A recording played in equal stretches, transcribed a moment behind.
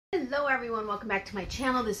Hello everyone, welcome back to my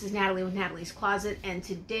channel. This is Natalie with Natalie's Closet, and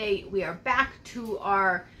today we are back to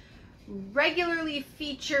our regularly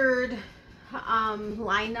featured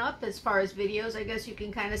lineup as far as videos, I guess you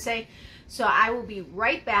can kind of say. So I will be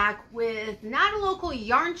right back with not a local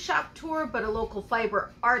yarn shop tour, but a local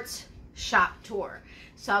fiber arts shop tour.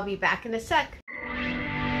 So I'll be back in a sec.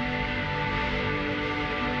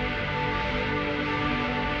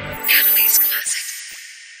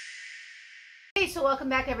 So welcome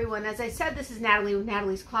back everyone. As I said, this is Natalie with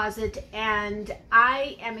Natalie's Closet, and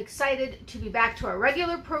I am excited to be back to our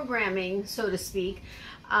regular programming, so to speak.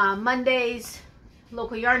 Mondays,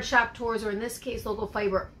 local yarn shop tours, or in this case, local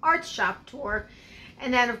fiber arts shop tour.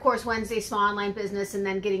 And then, of course, Wednesday, small online business, and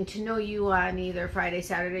then getting to know you on either Friday,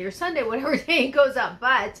 Saturday, or Sunday, whatever day it goes up.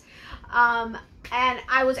 But, and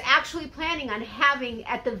I was actually planning on having,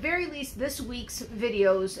 at the very least, this week's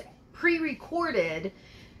videos pre-recorded,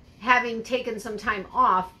 having taken some time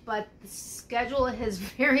off, but the schedule has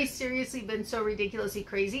very seriously been so ridiculously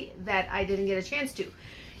crazy that I didn't get a chance to.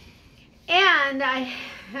 And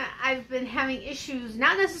I've been having issues,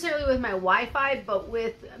 not necessarily with my Wi-Fi, but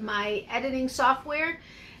with my editing software.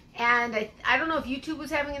 And I don't know if YouTube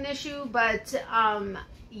was having an issue, but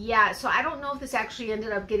yeah, so I don't know if this actually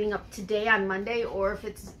ended up getting up today on Monday or if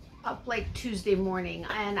it's up like Tuesday morning.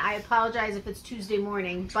 And I apologize if it's Tuesday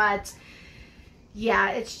morning, but yeah,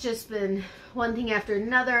 it's just been one thing after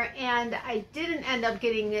another, and I didn't end up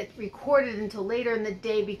getting it recorded until later in the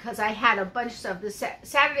day because I had a bunch of stuff. This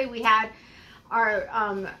Saturday we had our,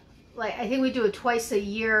 like, I think we do it twice a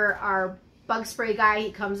year, our bug spray guy.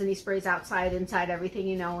 He comes and he sprays outside, inside, everything,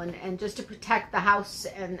 you know, and just to protect the house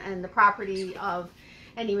and the property of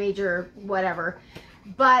any major whatever.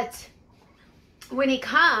 But when he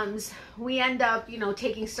comes, we end up, you know,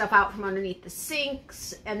 taking stuff out from underneath the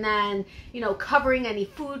sinks, and then, you know, covering any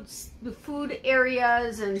food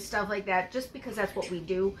areas and stuff like that, just because that's what we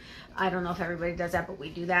do. I don't know if everybody does that, but we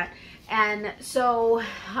do that. And so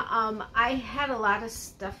I had a lot of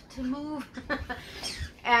stuff to move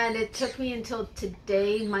and it took me until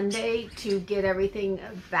today, Monday, to get everything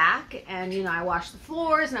back. And, you know, I washed the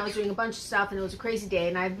floors and I was doing a bunch of stuff, and it was a crazy day.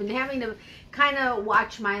 And I've been having to kind of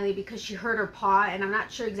watch Miley because she hurt her paw, and I'm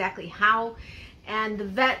not sure exactly how. And the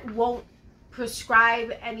vet won't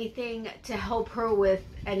prescribe anything to help her with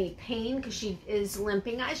any pain because she is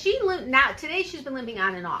limping. Now today she's been limping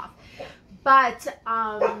on and off, but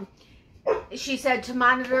she said to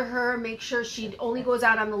monitor her, make sure she only goes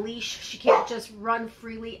out on the leash. She can't just run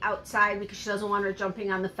freely outside because she doesn't want her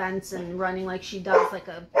jumping on the fence and running like she does, like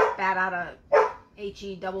a bat out of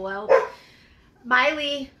H-E-double-L.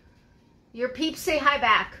 Miley, your peeps say hi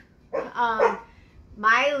back.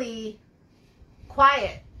 Miley,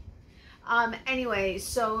 quiet. Anyway,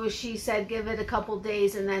 so she said give it a couple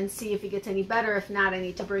days and then see if it gets any better. If not, I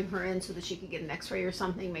need to bring her in so that she could get an x-ray or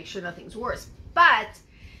something, make sure nothing's worse. But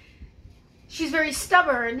she's very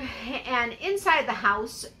stubborn, and inside the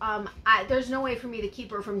house, there's no way for me to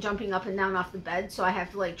keep her from jumping up and down off the bed, so I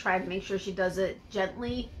have to like try to make sure she does it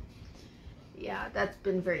gently. Yeah, that's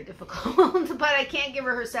been very difficult. But I can't give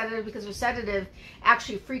her sedative because her sedative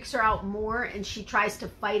actually freaks her out more, and she tries to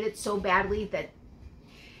fight it so badly that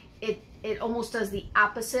it almost does the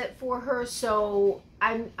opposite for her. So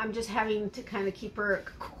I'm just having to kind of keep her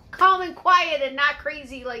calm and quiet and not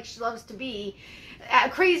crazy like she loves to be.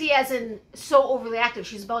 Crazy as in so overly active.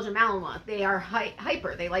 She's a Belgian Malinois. They are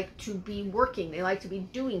hyper. They like to be working. They like to be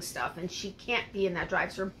doing stuff, and she can't be in that.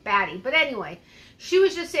 Drives her batty. But anyway, she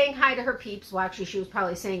was just saying hi to her peeps. Well, actually, she was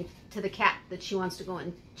probably saying to the cat that she wants to go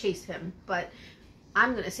and chase him. But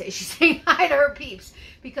I'm going to say she's saying hi to her peeps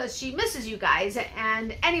because she misses you guys.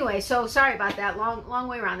 And anyway, so sorry about that. Long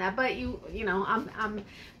way around that. But you know, I'm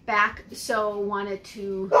back, so wanted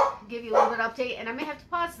to give you a little bit of update, and I may have to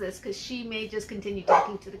pause this because she may just continue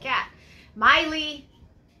talking to the cat. Miley,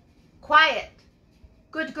 quiet,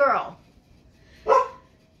 good girl.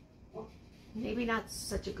 Maybe not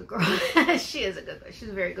such a good girl. She is a good girl. She's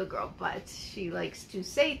a very good girl, but she likes to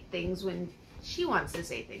say things when she wants to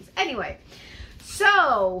say things. Anyway,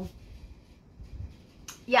 so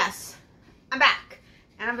yes, I'm back,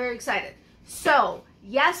 and I'm very excited. So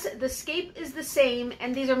yes, the scape is the same,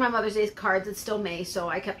 and these are my Mother's Day cards. It's still May, so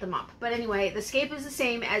I kept them up. But anyway, the scape is the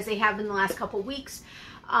same as they have been the last couple weeks.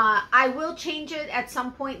 I will change it at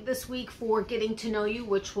some point this week for Getting to Know You,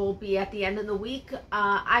 which will be at the end of the week.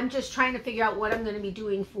 I'm just trying to figure out what I'm going to be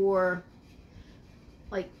doing for,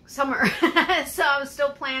 like, summer. So I'm still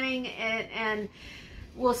planning it, and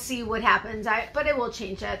we'll see what happens. But it will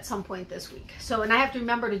change at some point this week. So, and I have to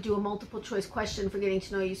remember to do a multiple choice question for Getting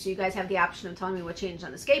to Know You, so you guys have the option of telling me what changed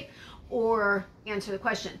on the scape, or answer the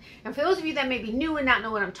question. And for those of you that may be new and not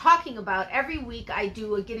know what I'm talking about, every week I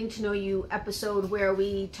do a getting to know you episode where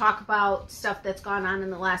we talk about stuff that's gone on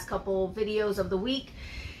in the last couple videos of the week.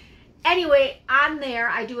 Anyway, on there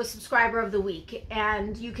I do a subscriber of the week,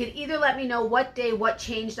 and you can either let me know what day what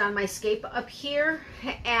changed on my scape up here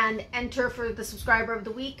and enter for the subscriber of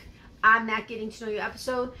the week on that getting to know you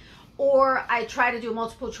episode, or I try to do a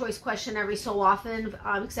multiple choice question every so often,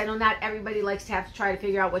 because I know not everybody likes to have to try to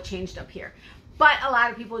figure out what changed up here. But a lot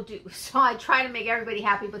of people do. So I try to make everybody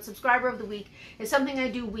happy. But subscriber of the week is something I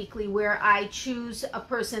do weekly, where I choose a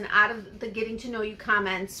person out of the getting to know you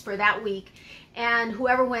comments for that week. And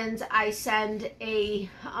whoever wins, I send a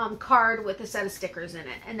card with a set of stickers in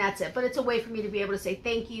it. And that's it. But it's a way for me to be able to say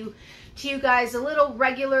thank you to you guys a little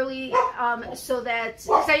regularly, so that,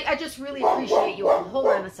 because I just really appreciate you all. Hold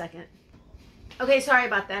on a second. Okay, sorry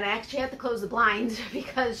about that. I actually had to close the blinds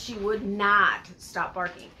because she would not stop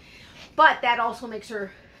barking. But that also makes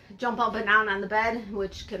her jump up and down on the bed,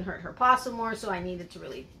 which can hurt her paw some more. So I needed to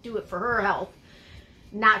really do it for her health,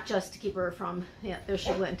 not just to keep her from, yeah, there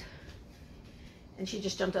she went. And she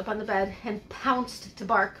just jumped up on the bed and pounced to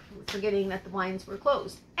bark, forgetting that the blinds were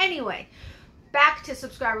closed. Anyway, back to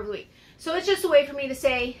subscriber of the week. So it's just a way for me to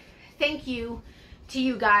say thank you to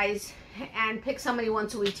you guys and pick somebody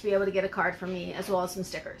once a week to be able to get a card from me, as well as some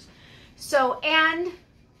stickers. So, and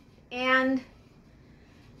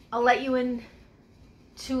I'll let you in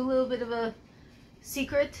to a little bit of a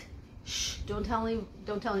secret. Shh, don't tell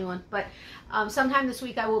anyone. But sometime this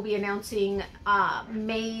week I will be announcing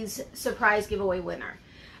May's surprise giveaway winner.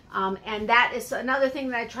 And that is another thing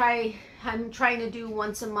that I'm trying to do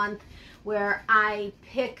once a month, where I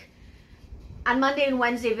pick on Monday and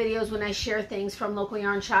Wednesday videos when I share things from local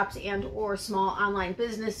yarn shops and or small online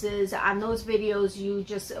businesses. On those videos,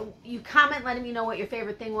 you comment letting me know what your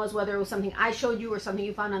favorite thing was, whether it was something I showed you or something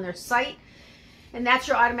you found on their site. And that's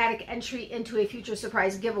your automatic entry into a future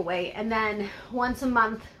surprise giveaway. And then once a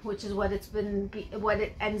month, which is what it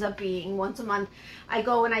ends up being, once a month, I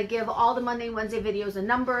go and I give all the Monday and Wednesday videos a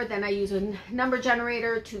number. Then I use a number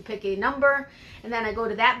generator to pick a number. And then I go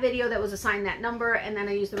to that video that was assigned that number. And then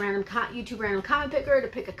I use the YouTube random comment picker to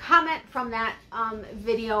pick a comment from that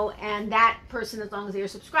video. And that person, as long as they are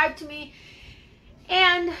subscribed to me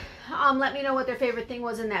and let me know what their favorite thing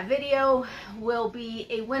was in that video, will be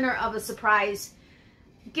a winner of a surprise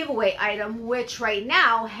giveaway item, which right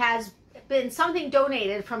now has been something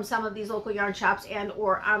donated from some of these local yarn shops and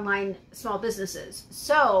or online small businesses.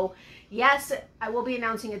 So yes, I will be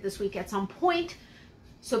announcing it this week at some point,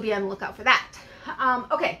 so be on the lookout for that.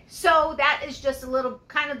 Okay, so that is just a little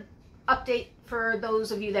kind of update for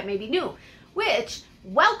those of you that may be new, which,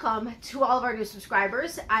 welcome to all of our new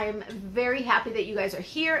subscribers. I am very happy that you guys are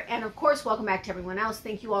here, and of course, welcome back to everyone else.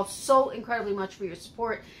 Thank you all so incredibly much for your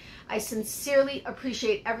support. I sincerely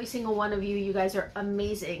appreciate every single one of you. You guys are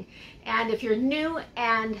amazing. And if you're new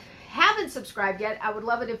and haven't subscribed yet, I would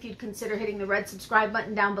love it if you'd consider hitting the red subscribe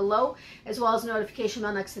button down below, as well as the notification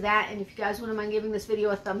bell next to that. And if you guys wouldn't mind giving this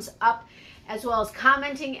video a thumbs up, as well as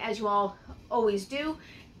commenting, as you all always do,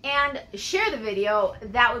 and share the video,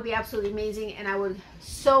 that would be absolutely amazing, and I would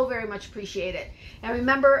so very much appreciate it. And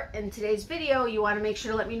remember, in today's video, you want to make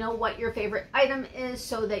sure to let me know what your favorite item is,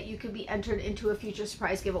 so that you can be entered into a future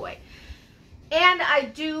surprise giveaway. And I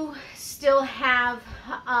do still have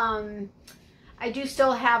our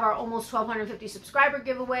almost 1,250 subscriber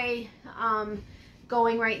giveaway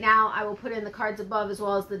going right now. I will put in the cards above, as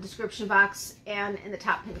well as the description box and in the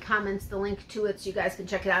top pinned comments, the link to it, so you guys can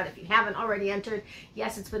check it out if you haven't already entered.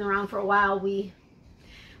 Yes, it's been around for a while. We're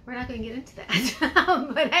not going to get into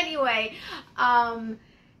that. But anyway,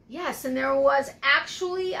 yes, and there was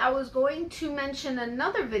actually, I was going to mention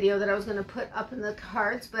another video that I was going to put up in the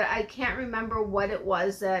cards, but I can't remember what it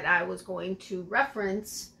was that I was going to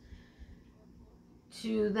reference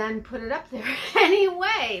to then put it up there.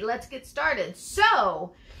 Anyway, let's get started.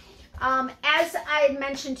 So, as I had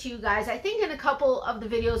mentioned to you guys, I think in a couple of the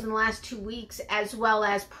videos in the last 2 weeks, as well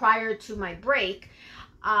as prior to my break,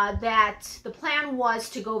 that the plan was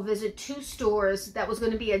to go visit 2 stores. That was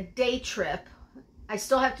going to be a day trip. I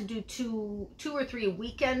still have to do two or three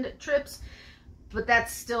weekend trips, but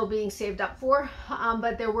that's still being saved up for.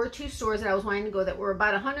 But there were 2 stores that I was wanting to go that were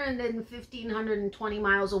about 115, 120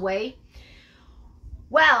 miles away.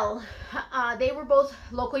 Well, they were both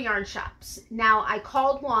local yarn shops. Now, I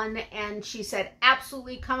called one and she said,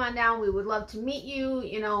 absolutely, come on down. We would love to meet you.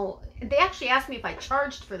 You know, they actually asked me if I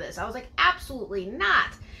charged for this. I was like, absolutely not.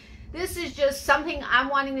 This is just something I'm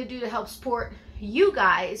wanting to do to help support you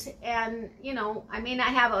guys. And, you know, I may not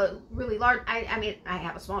have a really large, I mean, I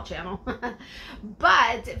have a small channel,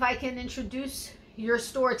 but if I can introduce your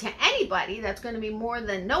store to anybody, that's going to be more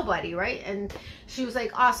than nobody, right? And she was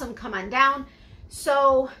like, awesome, come on down.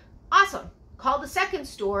 So awesome. Called the second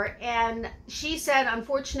store, and she said,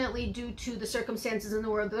 unfortunately, due to the circumstances in the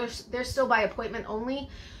world, they're still by appointment only,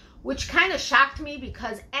 which kind of shocked me,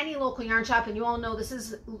 because any local yarn shop, and you all know this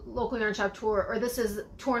is local yarn shop tour, or this is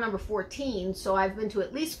tour number 14, so I've been to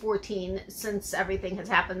at least 14 since everything has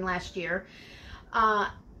happened last year.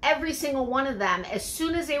 Every single one of them, as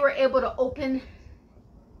soon as they were able to open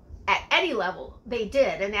at any level, they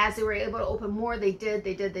did. And as they were able to open more, they did,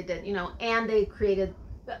 you know, and they created,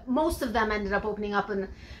 most of them ended up opening up a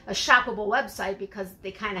shoppable website because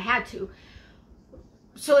they kind of had to.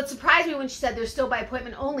 So it surprised me when she said they're still by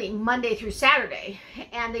appointment only Monday through Saturday,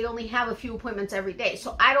 and they only have a few appointments every day.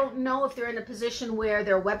 So I don't know if they're in a position where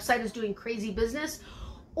their website is doing crazy business,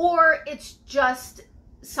 or it's just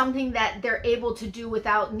something that they're able to do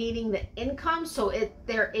without needing the income, so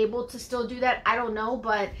they're able to still do that. I don't know,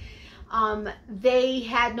 but they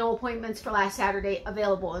had no appointments for last Saturday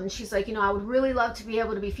available. And she's like, you know, I would really love to be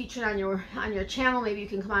able to be featured on your channel. Maybe you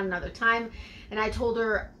can come on another time. And I told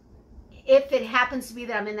her, if it happens to be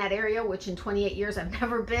that I'm in that area, which in 28 years I've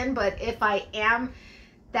never been, but if I am,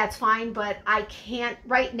 that's fine. But I can't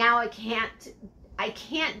right now. I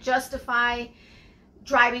can't justify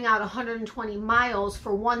driving out 120 miles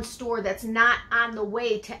for one store that's not on the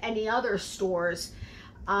way to any other stores.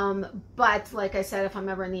 But like I said, if I'm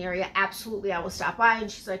ever in the area, absolutely I will stop by. And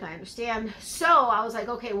she's like, I understand. So I was like,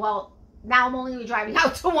 okay, well, now I'm only driving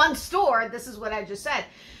out to one store. This is what I just said.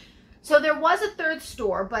 So there was a third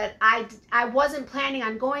store, but I wasn't planning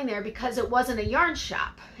on going there because it wasn't a yarn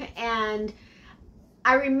shop. And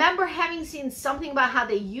I remember having seen something about how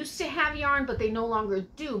they used to have yarn, but they no longer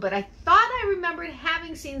do. But I thought I remembered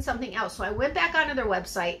having seen something else. So I went back onto their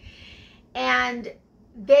website, and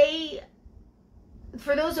they,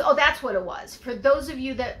 for those, oh, that's what it was. For those of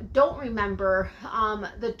you that don't remember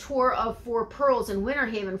the tour of Four Pearls in Winter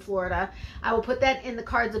Haven, Florida, I will put that in the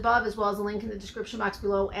cards above, as well as a link in the description box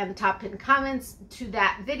below and the top pinned comments to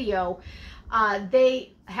that video.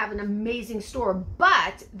 They have an amazing store,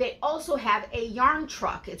 but they also have a yarn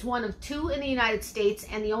truck. It's one of two in the United States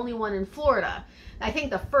and the only one in Florida. I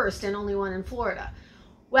think the first and only one in Florida.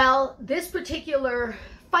 Well, this particular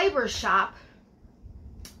fiber shop,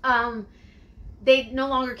 they no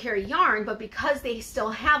longer carry yarn, but because they still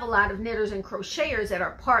have a lot of knitters and crocheters that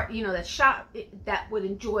are part, you know, that shop, that would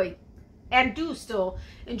enjoy and do still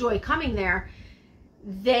enjoy coming there,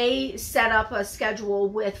 they set up a schedule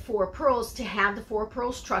with Four Pearls to have the Four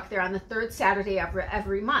Pearls truck there on the third Saturday of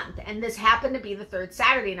every month. And this happened to be the third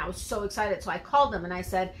Saturday, and I was so excited. So I called them and I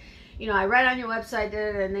said, you know, I read on your website,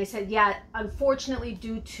 and they said, yeah, unfortunately,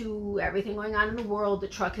 due to everything going on in the world, the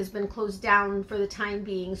truck has been closed down for the time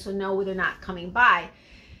being. So no, they're not coming by.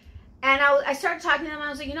 And I started talking to them, and I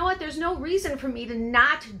was like, you know what? There's no reason for me to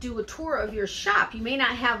not do a tour of your shop. You may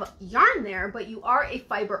not have yarn there, but you are a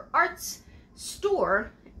fiber arts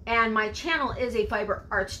store, and my channel is a fiber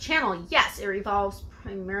arts channel. Yes, it revolves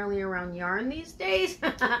primarily around yarn these days,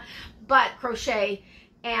 but crochet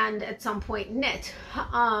and at some point knit.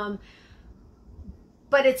 But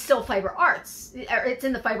it's still fiber arts. It's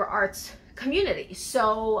in the fiber arts community.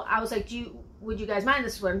 So I was like, would you guys mind?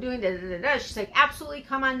 This is what I'm doing. Da, da, da, da. She's like, absolutely,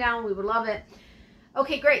 come on down. We would love it.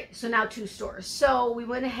 Okay, great. So now 2 stores. So we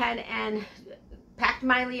went ahead and packed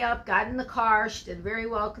Miley up, got in the car. She did very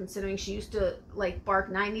well, considering she used to like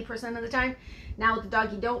bark 90% of the time. Now with the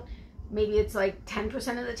doggy don't, maybe it's like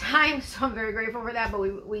 10% of the time. So I'm very grateful for that. But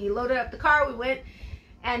we loaded up the car, we went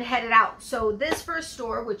and headed out. So this first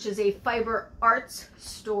store, which is a fiber arts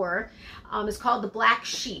store, is called the Black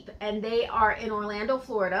Sheep, and they are in Orlando,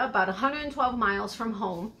 Florida, about 112 miles from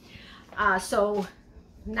home. So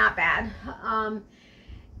not bad.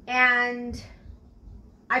 And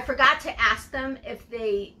I forgot to ask them if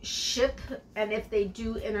they ship and if they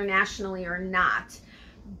do internationally or not.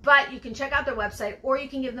 But you can check out their website, or you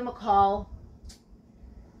can give them a call.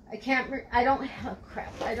 I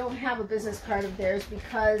don't have a business card of theirs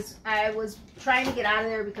because I was trying to get out of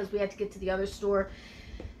there because we had to get to the other store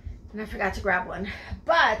and I forgot to grab one.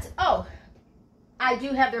 But, oh, I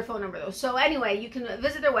do have their phone number though. So anyway, you can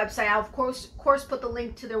visit their website. I'll of course put the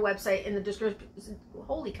link to their website in the description.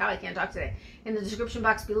 Holy cow, I can't talk today. In the description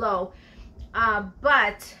box below.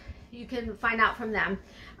 But you can find out from them.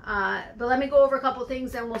 But let me go over a couple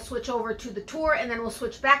things, then we'll switch over to the tour, and then we'll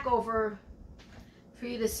switch back over for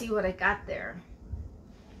you to see what I got there.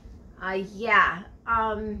 Yeah.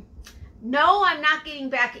 No, I'm not getting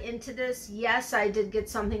back into this. Yes, I did get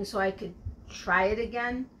something so I could try it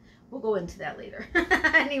again. We'll go into that later.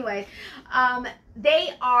 Anyway, they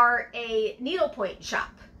are a needlepoint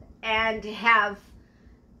shop and have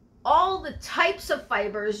all the types of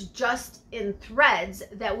fibers just in threads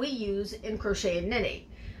that we use in crochet and knitting.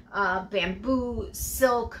 Bamboo,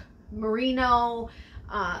 silk, merino,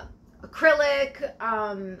 acrylic,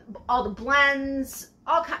 all the blends,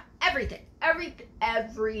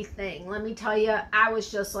 everything. Let me tell you, I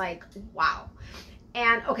was just like, wow.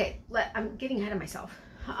 And okay, I'm getting ahead of myself.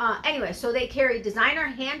 Anyway, so they carry designer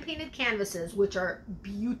hand-painted canvases, which are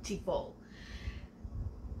beautiful.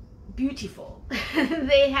 Beautiful.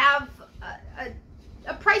 They have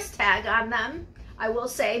a price tag on them, I will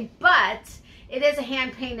say, but it is a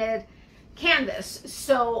hand-painted canvas,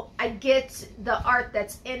 so I get the art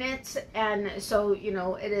that's in it, and so, you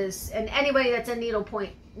know, it is, and anybody that's a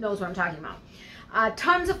needlepoint knows what I'm talking about.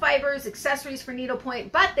 Tons of fibers, accessories for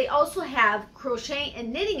needlepoint, but they also have crochet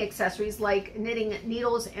and knitting accessories like knitting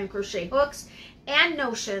needles and crochet hooks and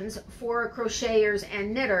notions for crocheters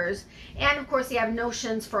and knitters, and of course they have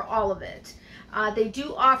notions for all of it. They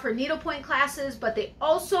do offer needlepoint classes, but they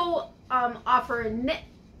also offer knit.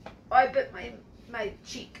 Oh, I bit my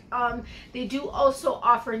cheek. They do also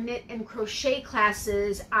offer knit and crochet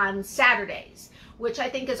classes on Saturdays, which I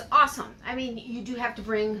think is awesome. I mean, you do have to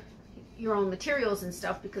bring your own materials and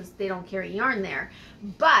stuff because they don't carry yarn there,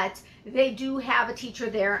 but they do have a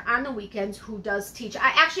teacher there on the weekends who does teach.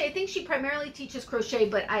 I think she primarily teaches crochet,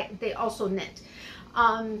 but they also knit.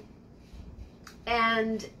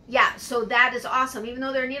 And yeah, so that is awesome. Even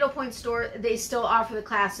though they're a needlepoint store, they still offer the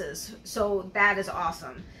classes, so that is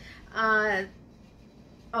awesome.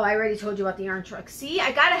 Oh, I already told you about the yarn truck. See,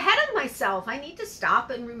 I got ahead of myself. I need to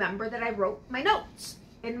stop and remember that I wrote my notes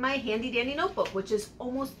in my handy dandy notebook, which is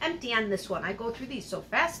almost empty on this one. I go through these so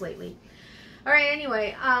fast lately. All right,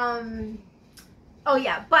 anyway, oh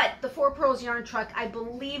yeah, but the 4 Pearls yarn truck, I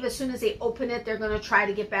believe as soon as they open it, they're going to try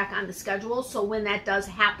to get back on the schedule. So when that does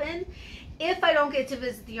happen, if I don't get to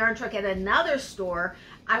visit the yarn truck at another store,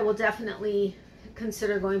 I will definitely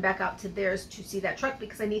consider going back out to theirs to see that truck,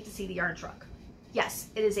 because I need to see the yarn truck. Yes,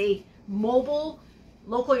 it is a mobile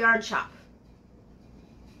local yarn shop.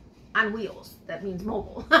 On wheels. That means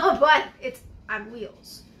mobile. But it's on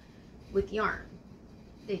wheels with yarn.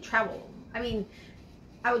 They travel. I mean,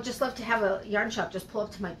 I would just love to have a yarn shop just pull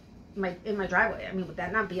up to in my driveway. I mean, would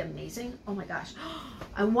that not be amazing? Oh my gosh.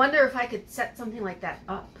 I wonder if I could set something like that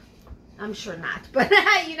up. I'm sure not, but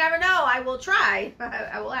you never know. I will try.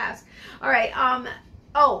 I will ask. All right.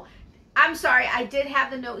 Oh, I'm sorry. I did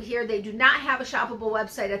have the note here. They do not have a shoppable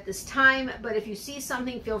website at this time, but if you see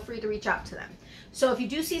something, feel free to reach out to them. So if you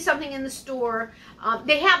do see something in the store,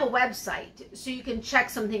 they have a website, so you can check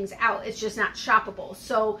some things out. It's just not shoppable.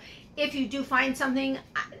 So if you do find something,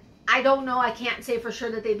 I don't know. I can't say for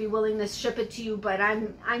sure that they'd be willing to ship it to you, but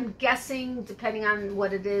I'm guessing, depending on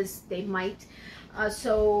what it is, they might.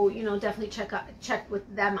 So, you know, definitely check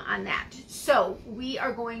with them on that. So we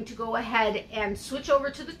are going to go ahead and switch over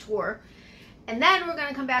to the tour, and then we're going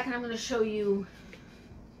to come back and I'm going to show you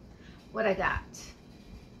what I got.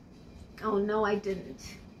 Oh, no, I didn't.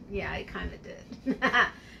 Yeah, I kind of did.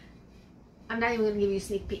 I'm not even going to give you a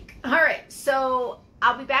sneak peek. All right, so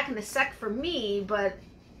I'll be back in a sec for me, but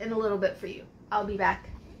in a little bit for you. I'll be back.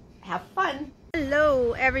 Have fun.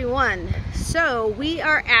 Hello, everyone. So we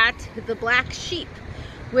are at the Black Sheep,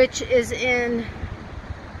 which is in,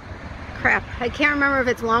 crap, I can't remember if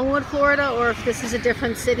it's Longwood, Florida, or if this is a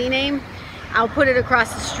different city name. I'll put it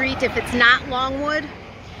across the street if it's not Longwood.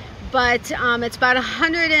 But it's about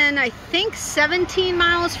 117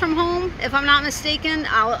 miles from home, if I'm not mistaken.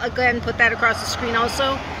 I'll again put that across the screen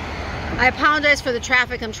also. I apologize for the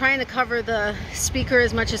traffic. I'm trying to cover the speaker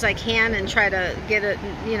as much as I can and try to get it,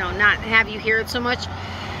 you know, not have you hear it so much.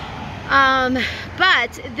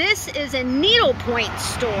 But this is a needlepoint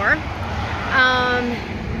store.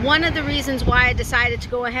 One of the reasons why I decided to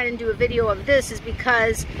go ahead and do a video of this is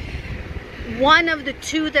because one of the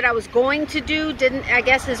 2 that I was going to do didn't, I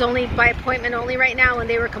guess, is only by appointment only right now, and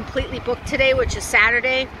they were completely booked today, which is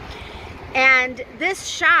Saturday. And this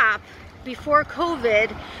shop, before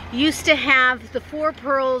COVID, used to have the 4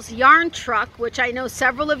 Pearls yarn truck, which I know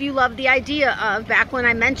several of you loved the idea of back when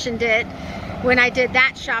I mentioned it when I did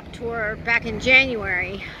that shop tour back in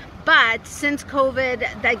January. But since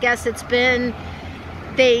COVID, I guess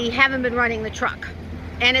they haven't been running the truck.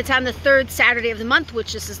 And it's on the 3rd Saturday of the month,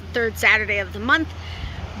 which this is the 3rd Saturday of the month.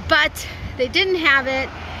 But they didn't have it.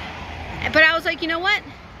 But I was like, you know what?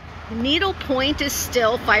 Needlepoint is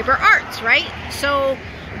still fiber arts, right? So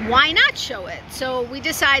why not show it? So we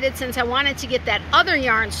decided, since I wanted to get that other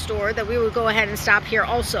yarn store, that we would go ahead and stop here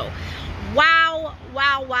also. Wow,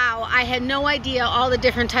 wow, wow, wow. I had no idea all the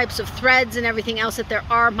different types of threads and everything else that there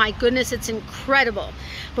are. My goodness, it's incredible.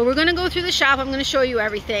 But we're gonna go through the shop. I'm gonna show you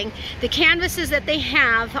everything. The canvases that they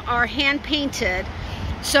have are hand painted.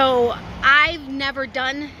 So I've never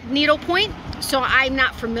done needlepoint, so I'm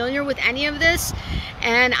not familiar with any of this.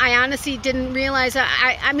 And I honestly didn't realize,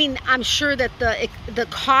 I mean, I'm sure that the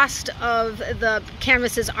cost of the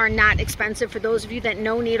canvases are not expensive. For those of you that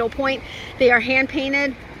know needlepoint, they are hand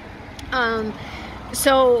painted. But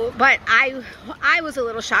I was a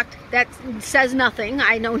little shocked. That says nothing.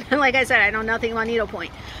 I know, like I said, I know nothing about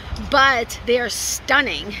needlepoint, but they are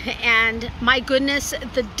stunning. And my goodness,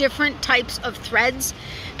 the different types of threads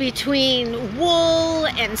between wool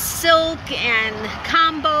and silk and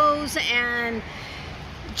combos and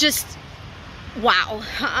just wow.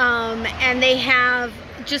 And they have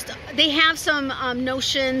some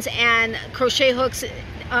notions and crochet hooks,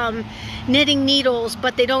 knitting needles,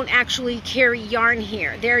 but they don't actually carry yarn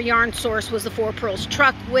here. Their yarn source was the Four Pearls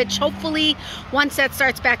truck, which hopefully once that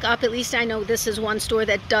starts back up, at least I know this is one store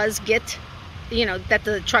that does get, you know, that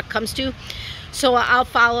the truck comes to. So I'll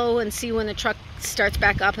follow and see when the truck starts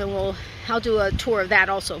back up, and I'll do a tour of that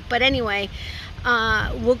also. But anyway,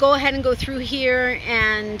 we'll go ahead and go through here,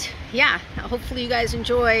 and yeah, hopefully you guys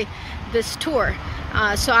enjoy this tour.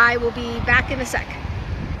 So I will be back in a sec.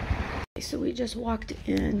 So we just walked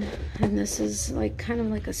in, and this is like kind of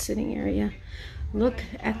like a sitting area. Look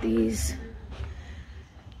at these.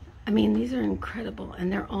 I mean, these are incredible,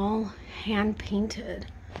 and they're all hand painted,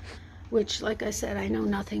 which, like I said, I know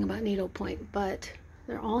nothing about needlepoint, but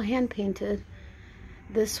they're all hand painted.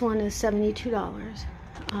 This one is $72,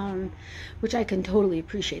 which I can totally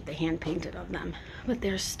appreciate the hand painted of them, but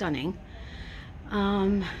they're stunning.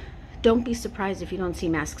 Don't be surprised if you don't see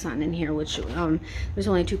masks on in here, which there's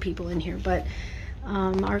only 2 people in here, but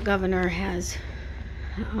our governor has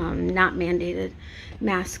not mandated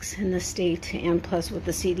masks in the state, and plus with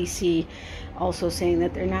the CDC also saying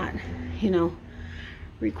that they're not, you know,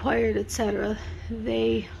 required, etc.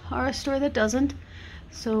 They are a store that doesn't.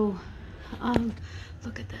 So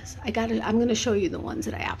look at this. I'm gonna show you the ones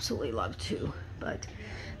that I absolutely love too. But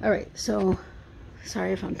all right, so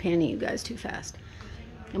sorry if I'm panning you guys too fast.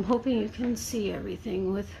 I'm hoping you can see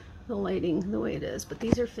everything with the lighting the way it is, but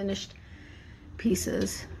these are finished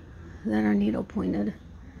pieces that are needle pointed.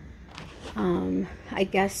 I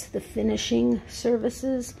guess the finishing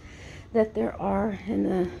services that there are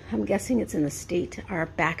I'm guessing it's in the state, are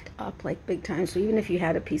backed up like big time. So even if you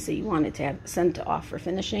had a piece that you wanted to have sent off for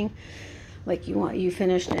finishing, like you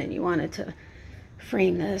finished it and you wanted to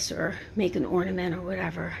frame this or make an ornament or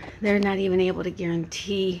whatever, they're not even able to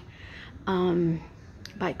guarantee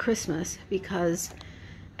by Christmas, because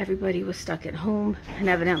everybody was stuck at home and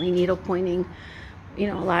evidently needle pointing, you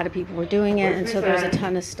know, a lot of people were doing it, and so there's a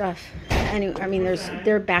ton of stuff. Anyway, I mean,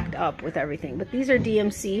 they're backed up with everything, but these are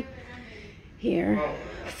DMC here.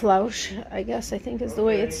 Flouche, I think is the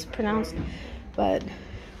way it's pronounced, but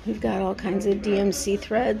we've got all kinds of DMC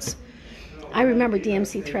threads. I remember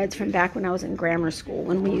DMC threads from back when I was in grammar school,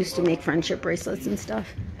 when we used to make friendship bracelets and stuff,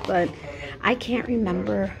 but I can't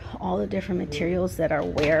remember all the different materials that are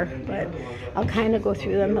where, but I'll kind of go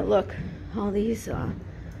through them. But look, all these, oh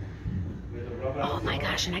my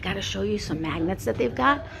gosh, and I got to show you some magnets that they've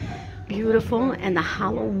got. Beautiful. And the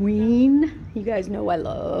Halloween, you guys know I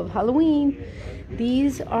love Halloween.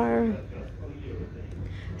 These are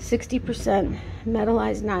 60%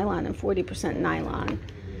 metallized nylon and 40% nylon.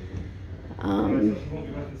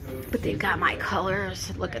 But they've got my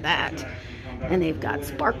colors, look at that, and they've got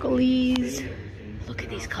sparklies. Look at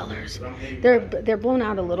these colors. They're blown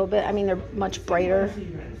out a little bit. I mean, they're much brighter.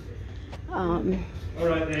 I'm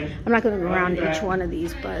not going to go around each one of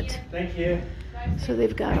these, but so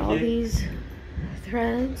they've got all these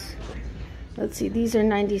threads. Let's see, these are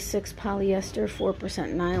 96 polyester,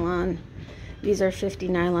 4% nylon. These are 50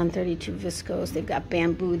 nylon, 32 viscose. They've got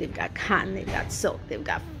bamboo, they've got cotton, they've got silk, they've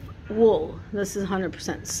got wool. This is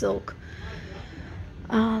 100% silk.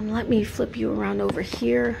 Let me flip you around over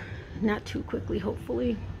here, not too quickly,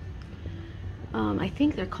 hopefully. I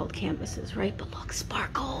think they're called canvases, right? But look,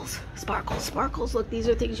 sparkles, sparkles, sparkles. Look, these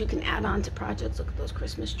are things you can add on to projects. Look at those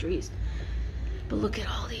Christmas trees. But look at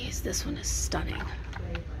all these. This one is stunning.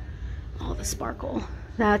 All the sparkle.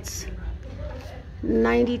 That's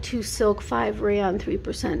 92 silk, 5 rayon, 3%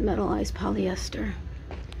 metallized polyester.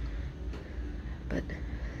 But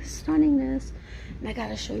stunningness. And I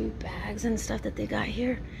gotta show you bags and stuff that they got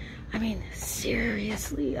here. I mean,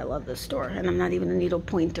 seriously, I love this store. And I'm not even a needle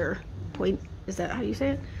pointer. Is that how you say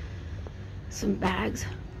it? Some bags.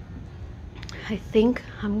 I think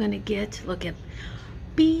I'm gonna get, look at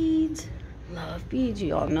beads. Love beads,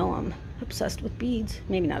 you all know them. obsessed with beads.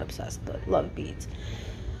 Maybe not obsessed, but love beads.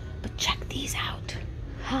 But check these out.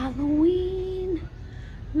 Halloween.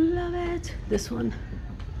 Love it. This one.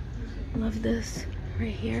 Love this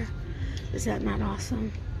right here. Is that not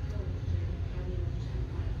awesome?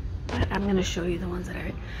 But I'm going to show you the ones that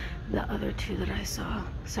the other two that I saw.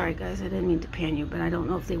 Sorry guys, I didn't mean to pan you, but I don't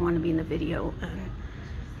know if they want to be in the video.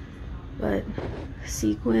 But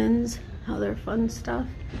sequins, other fun stuff.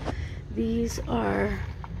 These are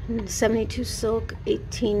 72 silk,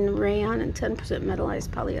 18 rayon, and 10% metallized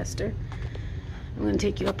polyester. I'm going to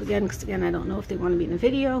take you up again because, again, I don't know if they want to be in the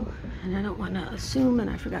video, and I don't want to assume, and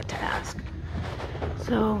I forgot to ask.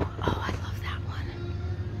 So, oh, I love that one.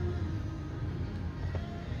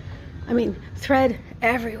 I mean, thread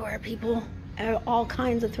everywhere, people. All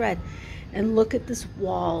kinds of thread. And look at this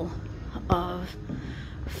wall of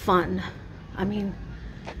fun. I mean,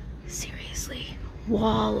 seriously,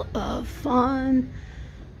 wall of fun.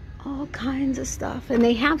 All kinds of stuff. And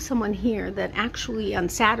they have someone here that actually on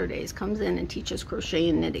Saturdays comes in and teaches crochet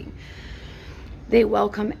and knitting. They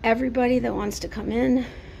welcome everybody that wants to come in,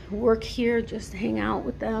 work here, just hang out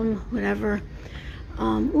with them, whatever.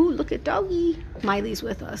 Ooh, look at Doggy. Miley's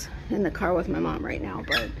with us in the car with my mom right now,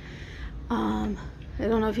 but I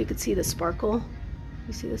don't know if you could see the sparkle.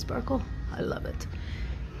 You see the sparkle? I love it.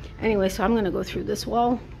 Anyway, so I'm gonna go through this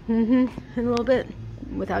wall in a little bit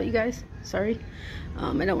without you guys. Sorry.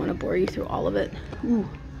 I don't want to bore you through all of it. Ooh,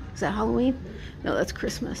 is that Halloween? No, that's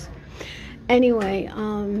Christmas. Anyway,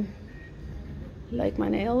 like my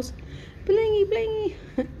nails? Blingy,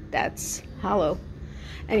 blingy. That's hollow.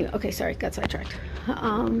 Anyway, okay, sorry, got sidetracked.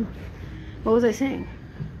 What was I saying?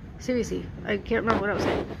 Seriously, I can't remember what I was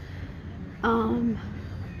saying.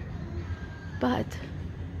 But,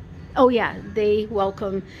 oh yeah, they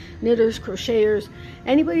welcome knitters, crocheters,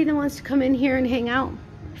 anybody that wants to come in here and hang out,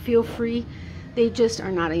 feel free. They just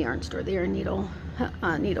are not a yarn store. They are needle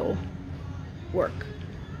work.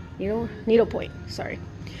 Needle point, sorry.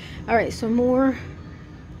 All right, so more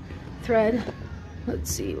thread. Let's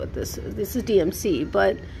see what this is. This is DMC,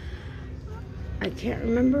 but I can't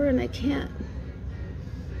remember and I can't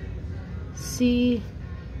see.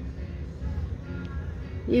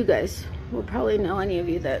 You guys will probably know, any of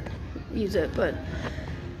you that use it, but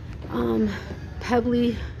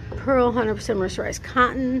Pebbly Pearl 100% mercerized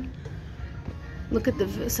cotton. Look at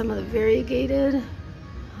some of the variegated.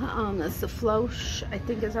 That's the Floche, I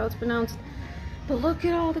think is how it's pronounced. But look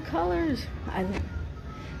at all the colors.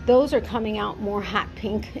 Those are coming out more hot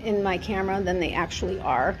pink in my camera than they actually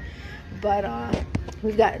are. But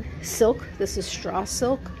we've got silk. This is straw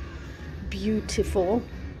silk. Beautiful.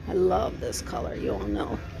 I love this color. You all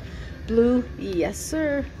know. Blue, yes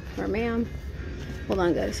sir, or ma'am. Hold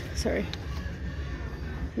on guys, sorry.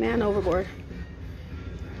 Man overboard.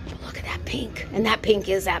 Look at that pink. And that pink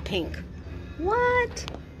is that pink. What?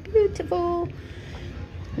 Beautiful.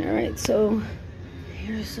 All right, so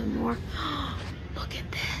here's some more. Look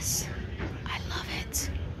at this. I love it.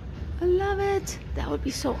 I love it. That would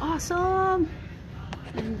be so awesome.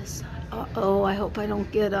 And this, uh-oh, I hope I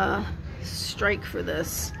don't get a strike for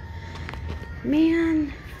this.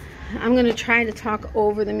 Man, I'm gonna try to talk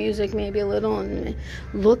over the music maybe a little, and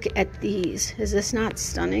look at these. Is this not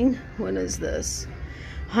stunning? What is this?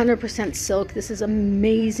 100% silk. This is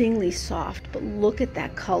amazingly soft, but look at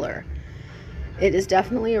that color. It is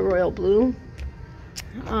definitely a royal blue.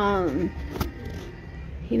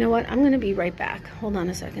 You know what? I'm going to be right back. Hold on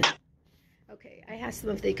a second. Okay, I asked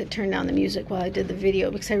them if they could turn down the music while I did the video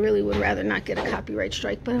because I really would rather not get a copyright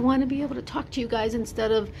strike, but I want to be able to talk to you guys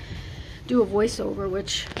instead of do a voiceover,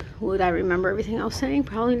 which would I remember everything I was saying?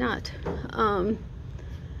 Probably not.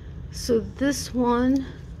 So this one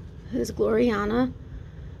is Gloriana.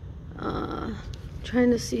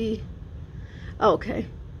 Trying to see. Oh, okay.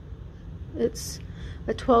 It's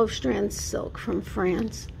a 12-strand silk from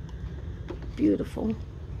France. Beautiful.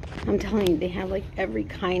 I'm telling you, they have like every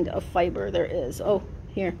kind of fiber there is. Oh,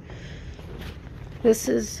 here. This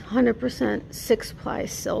is 100% 6-ply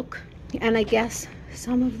silk. And I guess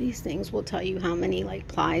some of these things will tell you how many like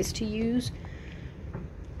plies to use.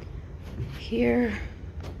 Here,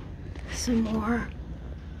 some more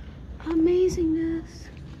amazingness.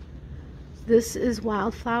 This is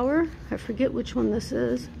Wildflower. I forget which one this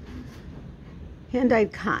is.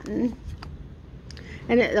 Hand-dyed cotton.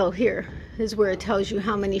 And here is where it tells you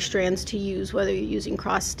how many strands to use, whether you're using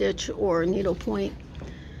cross stitch or needle point,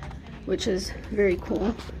 which is very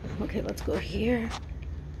cool. Okay, let's go here.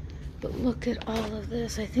 But look at all of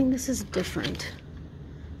this. I think this is different.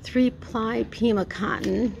 3-ply Pima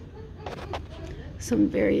cotton. Some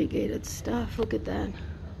variegated stuff. Look at that.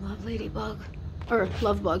 Love Ladybug. Or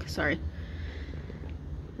Love Bug, sorry.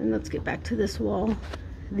 And let's get back to this wall.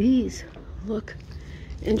 These look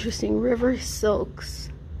interesting. River silks,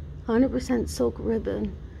 100% silk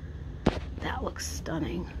ribbon. That looks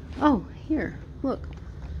stunning. Oh, here, look.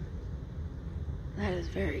 That is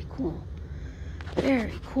very cool.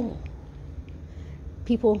 Very cool.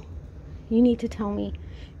 People, you need to tell me,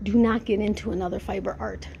 do not get into another fiber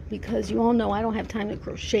art, because you all know I don't have time to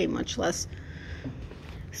crochet, much less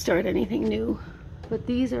start anything new. But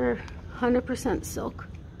these are 100% silk.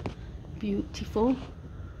 Beautiful.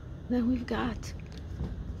 Then we've got,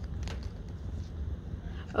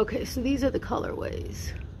 okay, so these are the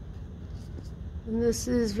colorways. And this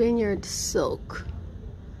is Vineyard Silk.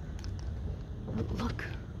 Look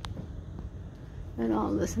at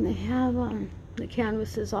all this. And they have the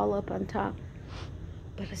canvases all up on top.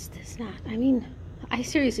 But is this not? I mean, I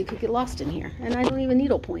seriously could get lost in here. And I don't even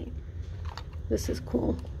needlepoint. This is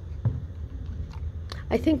cool.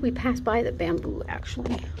 I think we passed by the bamboo,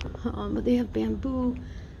 actually. But they have bamboo,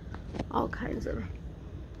 all kinds of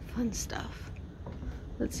fun stuff.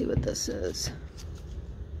 Let's see what this is.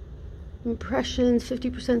 Impressions,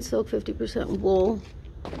 50% silk, 50% wool.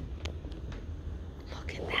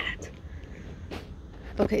 Look at that.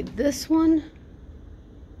 Okay, this one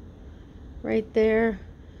right there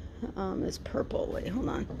is purple. Wait, hold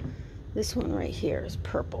on. This one right here is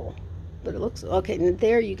purple. But it looks, okay, and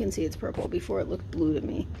there you can see it's purple. Before it looked blue to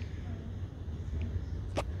me.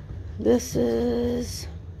 This is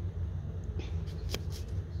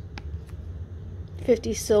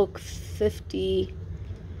 50 silk, 50,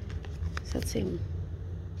 does that say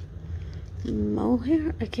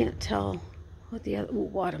mohair? I can't tell what the other, ooh,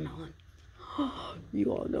 watermelon.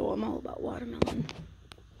 You all know I'm all about watermelon.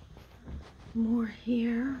 More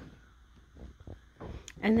here.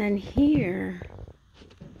 And then here,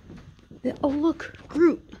 oh look,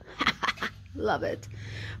 Groot. Love it.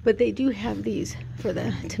 But they do have these for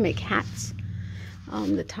to make hats.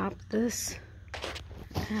 The top this,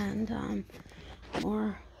 and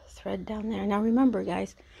more thread down there. Now remember,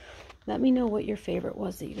 guys, let me know what your favorite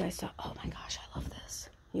was that you guys thought, oh my gosh, I love this.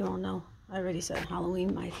 You all know, I already said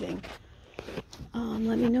Halloween, my thing.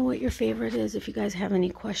 Let me know what your favorite is. If you guys have any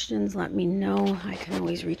questions, let me know. I can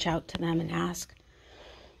always reach out to them and ask.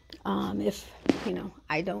 If, you know,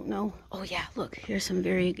 I don't know. Oh yeah, look, here's some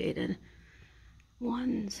variegated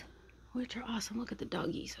ones, which are awesome. Look at the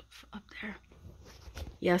doggies up there.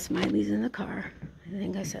 Yes, Miley's in the car. I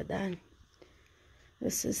think I said that.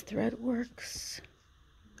 This is Threadworks,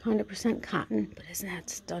 100% cotton, but isn't that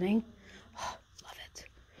stunning? Oh, love it.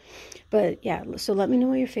 But yeah, so let me know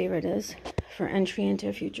what your favorite is for entry into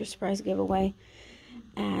a future surprise giveaway.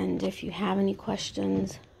 And if you have any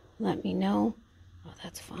questions, let me know. Oh,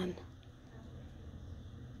 that's fun.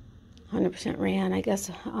 100% rayon. I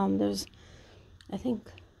guess there's, I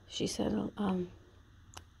think she said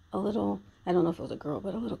a little, I don't know if it was a girl,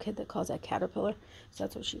 but a little kid that calls that caterpillar. So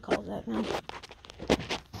that's what she calls that now.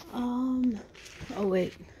 Oh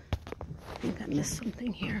wait, I think I missed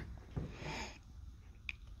something here.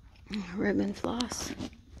 Ribbon floss.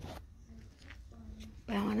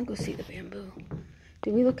 But I want to go see the bamboo.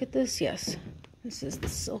 Did we look at this? Yes. This is the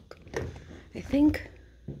silk. I think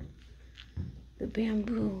the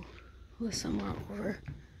bamboo was somewhere over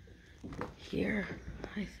here,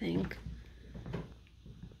 I think.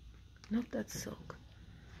 Nope, that's silk.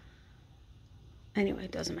 Anyway,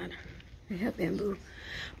 it doesn't matter. They have bamboo.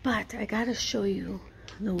 But I gotta show you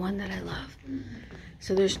the one that I love.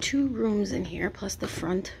 So there's 2 rooms in here, plus the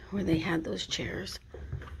front where they had those chairs.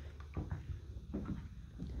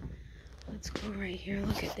 Let's go right here.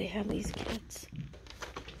 Look at, they have these kits,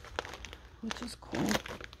 which is cool.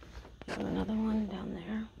 We have another one down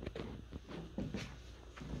there.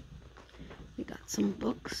 We got some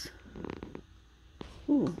books.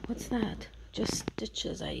 Ooh, what's that? Just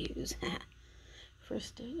stitches I use.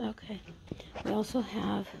 First, okay. We also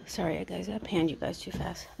have, sorry guys, I panned you guys too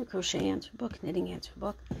fast. The crochet answer book, knitting answer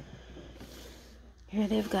book. Here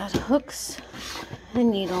they've got hooks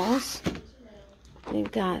and needles. They've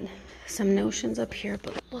got some notions up here,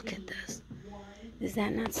 but look at this. Is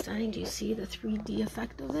that not stunning? Do you see the 3D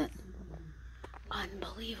effect of it?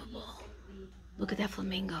 Unbelievable. Look at that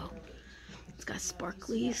flamingo. It's got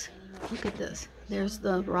sparklies. Look at this. There's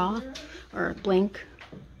the raw or blank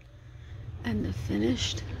and the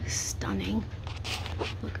finished. Stunning.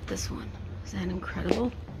 Look at this one. Is that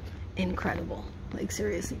incredible? Incredible. Like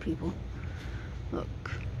seriously, people. Look.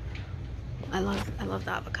 I love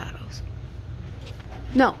the avocados.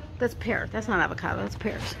 No, that's pear. That's not avocado. That's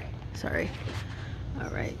pears. Sorry. All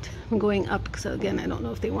right. I'm going up because again, I don't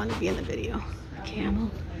know if they want to be in the video.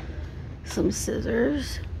 Camel. Some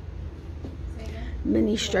scissors.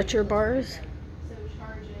 Mini stretcher bars.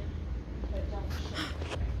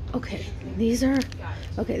 Okay, these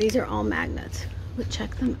are all magnets, but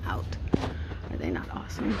check them out. Are they not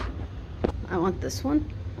awesome? I want this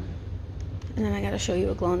one, and then I gotta show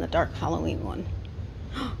you a glow-in-the-dark Halloween one.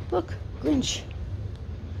 Look, Grinch.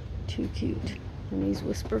 Too cute. And these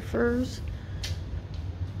whisper furs.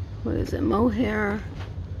 What is it? Mohair.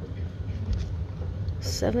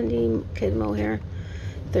 70 kid mohair,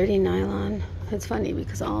 30 nylon. It's funny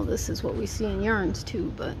because all this is what we see in yarns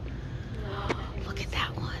too, but look at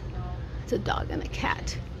that one. It's a dog and a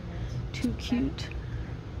cat. Too cute.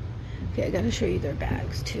 Okay, I gotta show you their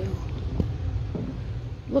bags too.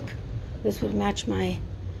 Look, this would match my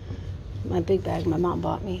big bag my mom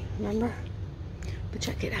bought me, remember? But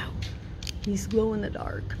check it out. He's glow in the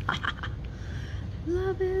dark.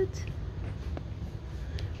 Love it.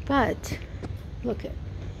 But look at,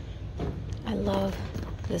 I love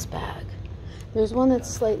this bag. There's one that's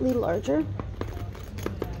slightly larger.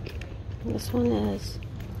 This one is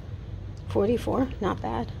 44, not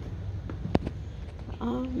bad.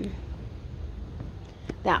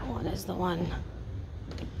 That one is the one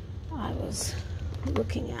I was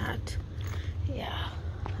looking at. Yeah,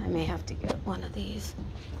 I may have to get one of these.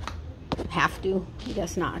 Have to?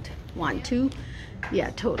 Guess not. Want to?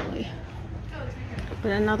 Yeah, totally.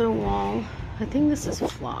 But another wall. I think this is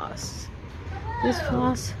floss. This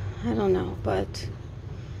floss, I don't know, but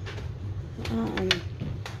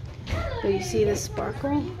you see the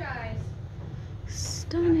sparkle?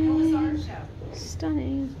 Stunning.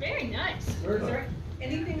 Stunning. Very nice. Is there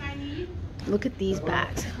anything I need? Look at these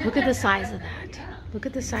bags. Look at the size of that. Look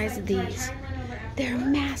at the size of these. They're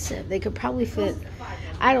massive. They could probably fit,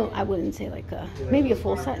 I wouldn't say like maybe a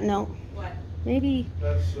full set, no. Maybe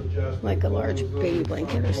like a large baby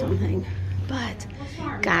blanket or something. But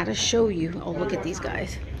gotta show you. Oh, look at these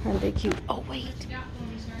guys. Aren't they cute? Oh, wait.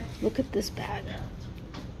 Look at this bag.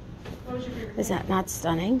 Is that not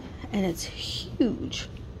stunning? And it's huge.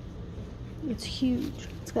 It's huge.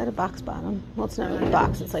 It's got a box bottom. Well, it's not really a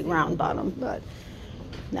box. It's like round bottom. But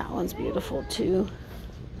that one's beautiful too.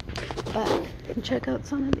 But check out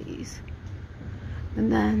some of these.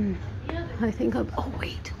 And then I think oh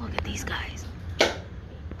wait, look at these guys.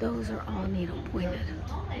 Those are all needle pointed.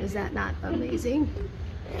 Is that not amazing?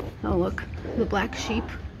 Oh look, the black sheep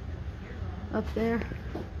up there.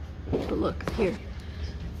 But look here.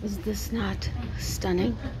 Is this not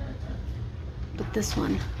stunning? But this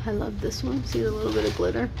one, I love this one. See the little bit of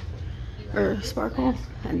glitter or sparkle?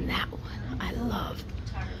 And that one, I love.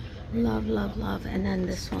 Love, love, love. And then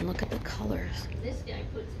this one, look at the colors.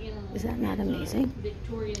 Is that not amazing?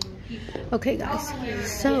 Okay, guys.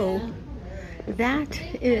 So that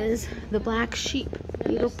is the black sheep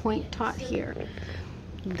needlepoint taught here.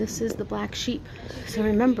 This is the black sheep. So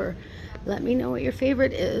remember, let me know what your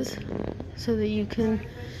favorite is so that you can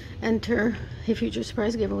enter a future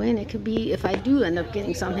surprise giveaway. And it could be, if I do end up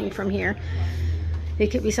getting something from here, it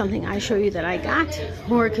could be something I show you that I got,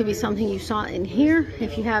 or it could be something you saw in here.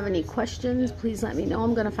 If you have any questions, please let me know.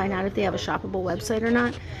 I'm going to find out if they have a shoppable website or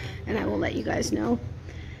not, and I will let you guys know.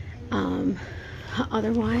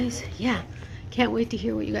 Otherwise, yeah, can't wait to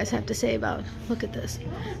hear what you guys have to say about, look at this.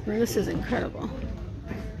 Well, this is incredible.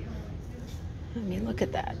 I mean, look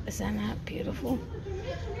at that. Is that not beautiful?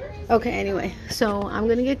 Okay, anyway, so I'm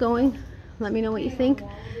going to get going. Let me know what you think,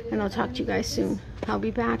 and I'll talk to you guys soon. I'll be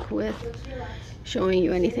back with showing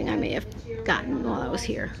you anything I may have gotten while I was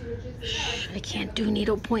here. Shh, I can't do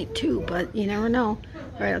needlepoint too, but you never know.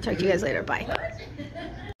 All right, I'll talk to you guys later. Bye.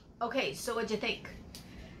 Okay, so what'd you think?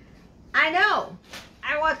 I know.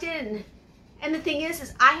 I walked in, and the thing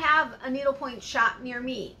is I have a needlepoint shop near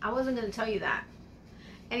me. I wasn't going to tell you that.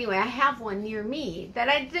 Anyway, I have one near me that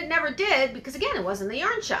I never did because, again, it wasn't the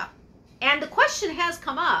yarn shop. And the question has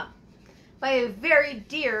come up by a very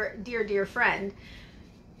dear, dear, dear friend.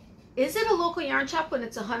 Is it a local yarn shop when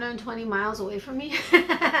it's 120 miles away from me?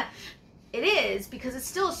 It is, because it's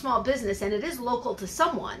still a small business and it is local to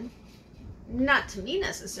someone. Not to me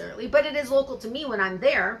necessarily, but it is local to me when I'm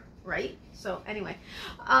there, right? So anyway,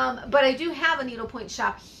 but I do have a needlepoint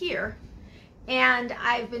shop here, and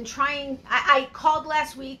I've been trying. I called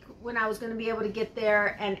last week when I was going to be able to get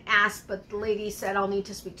there and asked, but the lady said I'll need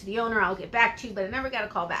to speak to the owner. I'll get back to you, but I never got a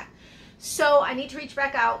call back. So I need to reach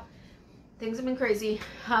back out. Things have been crazy,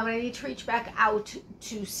 but I need to reach back out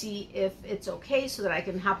to see if it's okay so that I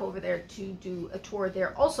can hop over there to do a tour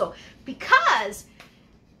there also. Because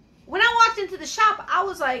when I walked into the shop, I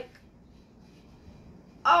was like,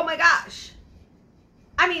 oh my gosh.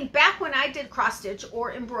 I mean, back when I did cross stitch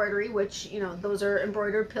or embroidery, which, you know, those are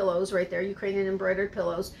embroidered pillows right there, Ukrainian embroidered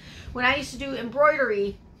pillows. When I used to do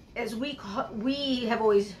embroidery, as we have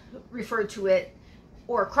always referred to it,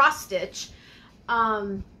 or cross stitch,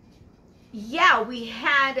 yeah, we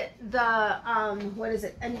had the, what is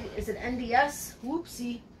it? Is it NDS?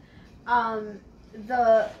 Whoopsie.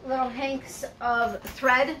 The little hanks of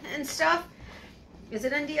thread and stuff. Is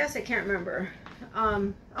it NDS? I can't remember.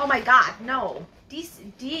 Oh my God, no.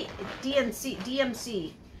 DMC.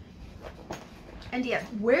 NDS.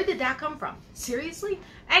 Where did that come from? Seriously?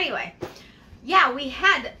 Anyway, yeah, we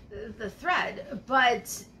had the thread,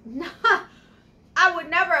 but I would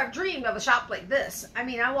never have dreamed of a shop like this. I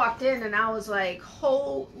mean, I walked in and I was like,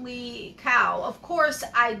 holy cow. Of course,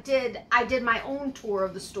 I did my own tour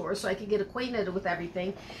of the store so I could get acquainted with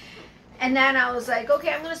everything. And then I was like,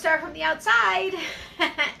 okay, I'm going to start from the outside.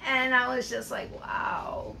 And I was just like,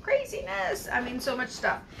 wow, craziness. I mean, so much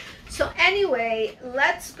stuff. So anyway,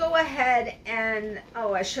 let's go ahead and,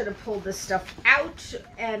 oh, I should have pulled this stuff out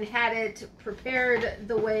and had it prepared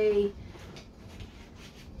the way,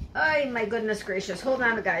 oh my goodness gracious. Hold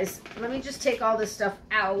on, guys. Let me just take all this stuff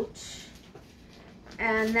out.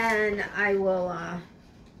 And then I will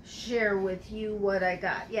share with you what I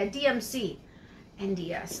got. Yeah, DMC.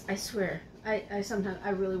 NDS, I swear. I sometimes,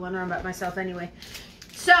 I really wonder about myself anyway.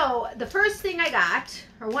 So, the first thing I got,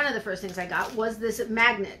 or one of the first things I got, was this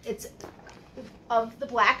magnet. It's of the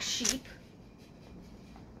black sheep.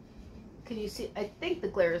 Can you see? I think the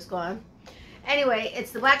glare is gone. Anyway,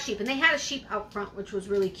 it's the black sheep, and they had a sheep out front, which was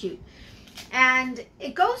really cute. And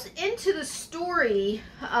it goes into the story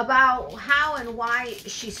about how and why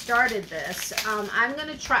she started this. I'm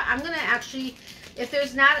gonna actually, if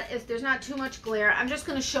there's not too much glare, I'm just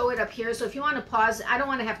gonna show it up here. So if you want to pause, I don't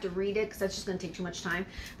want to have to read it because that's just gonna take too much time.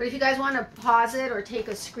 But if you guys want to pause it or take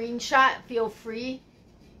a screenshot, feel free.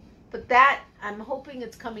 But that, I'm hoping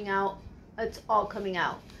it's coming out. It's all coming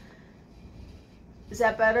out. Is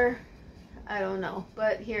that better? I don't know.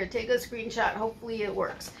 But here, take a screenshot. Hopefully it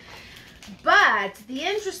works. But the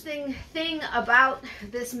interesting thing about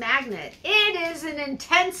this magnet, it is an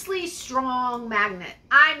intensely strong magnet.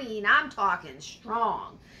 I mean, I'm talking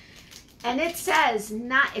strong. And it says,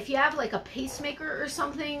 not if you have like a pacemaker or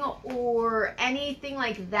something or anything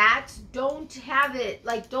like that, don't have it,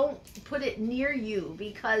 like, don't put it near you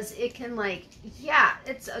because it can, like, yeah,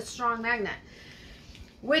 it's a strong magnet.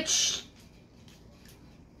 Which,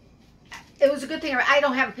 it was a good thing. I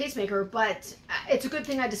don't have a pacemaker, but it's a good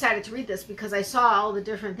thing I decided to read this because I saw all the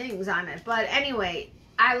different things on it. But anyway,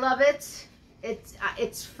 I love it.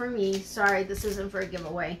 It's for me. Sorry, this isn't for a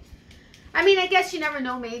giveaway. I mean, I guess you never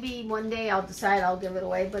know. Maybe one day I'll decide I'll give it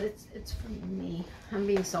away, but it's for me. I'm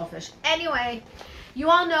being selfish. Anyway, you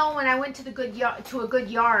all know when I went to a Good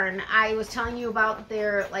Yarn, I was telling you about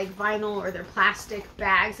their like vinyl or their plastic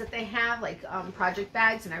bags that they have, like project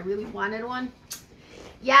bags, and I really wanted one.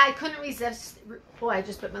 Yeah, I couldn't resist. Oh, I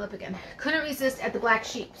just bit my lip again. Couldn't resist at the black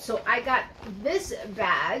sheep. So I got this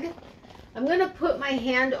bag. I'm going to put my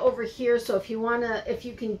hand over here. So if you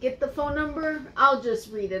can get the phone number, I'll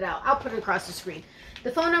just read it out. I'll put it across the screen.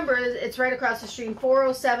 The phone number is, it's right across the screen,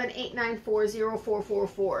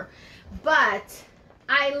 407-894-0444. But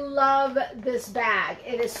I love this bag.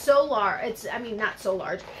 It is so large. I mean, not so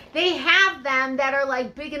large. They have them that are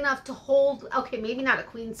like big enough to hold, okay, maybe not a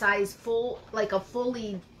queen size like a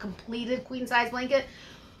fully completed queen size blanket.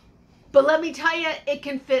 But let me tell you, it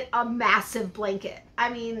can fit a massive blanket. I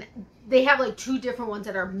mean, they have like two different ones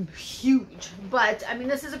that are huge. But, I mean,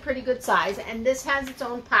 this is a pretty good size. And this has its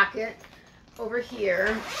own pocket over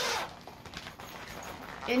here.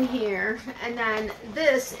 In here. And then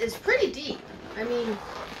this is pretty deep. I mean,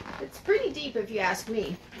 it's pretty deep if you ask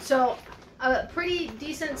me. So a pretty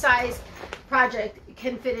decent size project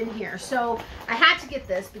can fit in here. So I had to get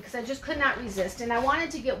this because I just could not resist. And I wanted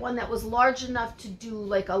to get one that was large enough to do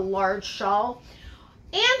like a large shawl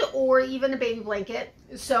and or even a baby blanket.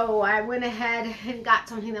 So I went ahead and got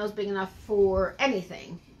something that was big enough for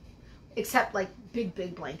anything except like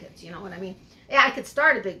big blankets. You know what I mean? Yeah, I could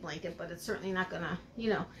start a big blanket, but it's certainly not gonna, you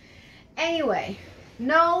know. Anyway,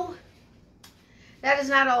 no, that is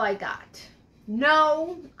not all I got.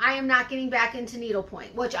 No, I am not getting back into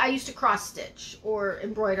needlepoint, which I used to cross stitch or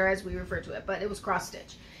embroider as we refer to it, but it was cross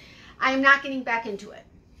stitch. I am not getting back into it.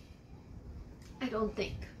 I don't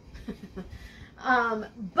think.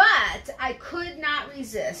 But I could not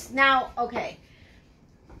resist. Now, okay.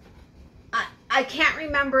 I can't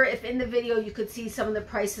remember if in the video you could see some of the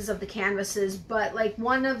prices of the canvases, but like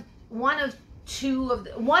one of the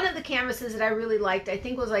canvases that I really liked, I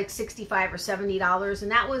think was like $65 or $70, and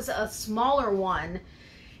that was a smaller one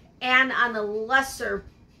and on the lesser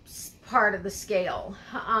part of the scale.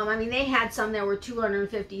 I mean, they had some that were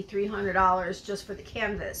 $250, $300 just for the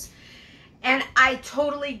canvas. And I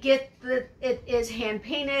totally get that it is hand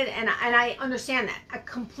painted, and I understand that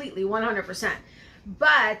completely, 100%.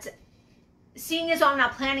 But seeing as though I'm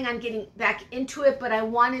not planning on getting back into it, but I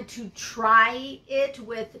wanted to try it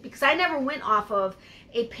with, because I never went off of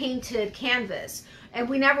a painted canvas, and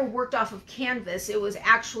we never worked off of canvas. It was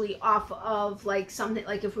actually off of like something,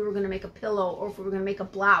 like if we were going to make a pillow or if we were going to make a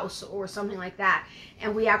blouse or something like that,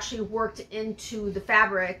 and we actually worked into the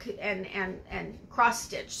fabric and cross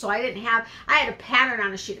stitch. So I had a pattern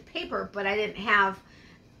on a sheet of paper, but I didn't have,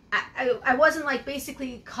 I wasn't like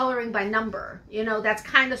basically coloring by number, you know. That's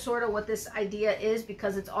kind of sort of what this idea is,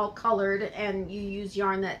 because it's all colored and you use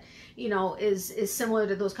yarn that, you know, is similar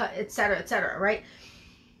to those, etc., right?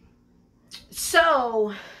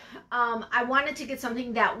 So I wanted to get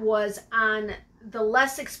something that was on the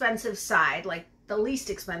less expensive side, like the least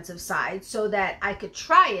expensive side, so that I could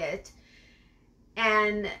try it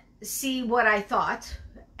and see what I thought,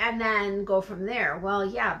 and then go from there. Well,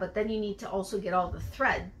 yeah, but then you need to also get all the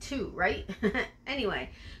thread too, right? Anyway,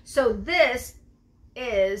 so this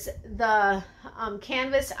is the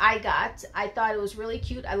canvas I got. I thought it was really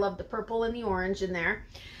cute. I love the purple and the orange in there.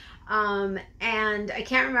 And I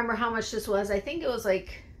can't remember how much this was. I think it was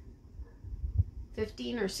like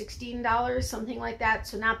 $15 or $16, something like that.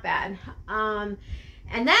 So not bad. And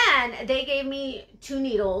then they gave me 2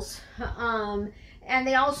 needles. And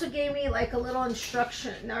they also gave me like a little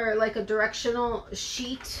instruction, or like a directional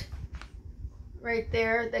sheet right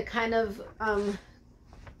there that kind of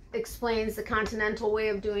explains the continental way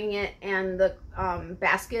of doing it and the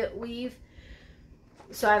basket weave.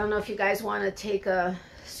 So I don't know if you guys want to take a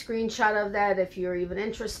screenshot of that, if you're even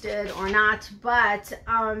interested or not, but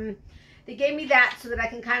they gave me that so that I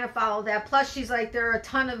can kind of follow that. Plus she's like, there are a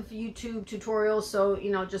ton of YouTube tutorials, so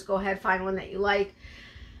you know, just go ahead, find one that you like.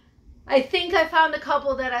 I think I found a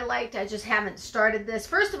couple that I liked. I just haven't started this.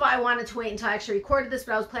 First of all, I wanted to wait until I actually recorded this,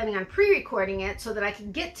 but I was planning on pre-recording it so that I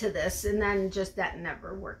could get to this, and then just that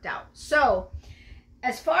never worked out. So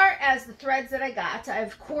as far as the threads that I got, I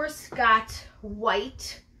of course got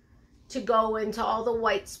white to go into all the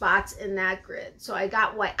white spots in that grid. So I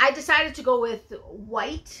got white. I decided to go with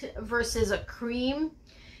white versus a cream,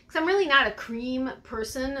 because I'm really not a cream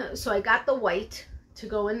person. So I got the white to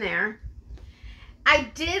go in there.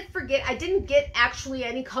 I did forget, I didn't get actually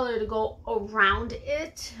any color to go around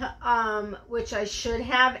it, which I should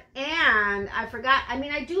have. And I forgot, I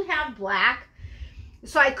mean, I do have black,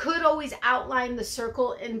 so I could always outline the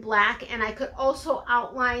circle in black. And I could also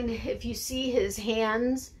outline, if you see his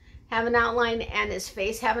hands have an outline and his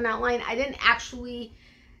face have an outline. I didn't actually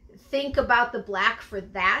think about the black for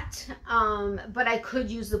that, but I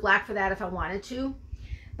could use the black for that if I wanted to.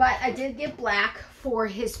 But I did get black for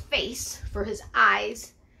his face, for his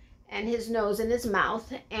eyes, and his nose and his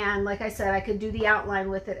mouth. And like I said, I could do the outline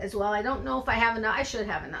with it as well. I don't know if I have enough. I should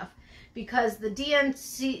have enough, because the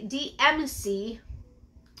DMC,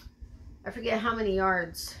 I forget how many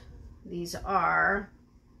yards these are.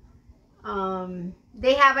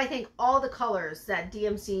 They have, I think, all the colors that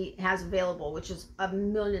DMC has available, which is a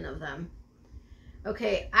million of them.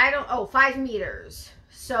 Okay, 5 meters.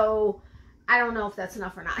 So I don't know if that's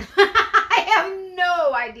enough or not. I have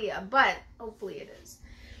no idea, but hopefully it is.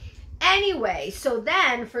 Anyway, so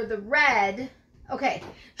then for the red, okay,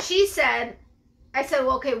 she said, I said,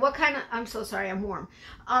 well, okay, what kind of, I'm so sorry, I'm warm.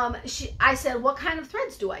 I said, what kind of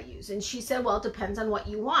threads do I use? And she said, well, it depends on what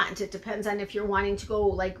you want. It depends on if you're wanting to go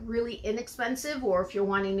like really inexpensive, or if you're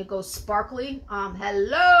wanting to go sparkly.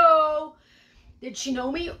 Hello, did she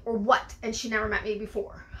know me or what? And she never met me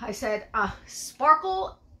before. I said,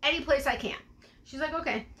 sparkle any place I can. She's like,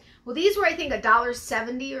 okay. Well, these were, I think,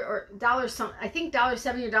 $1.70 or $1, I think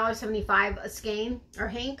 $1.70 or $1.75 a skein, or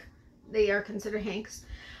hank. They are considered hanks.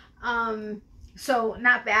 So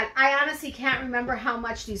not bad. I honestly can't remember how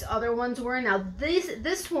much these other ones were. Now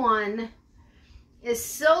this one is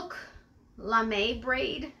silk lame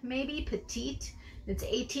braid, maybe petite. It's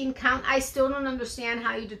 18 count. I still don't understand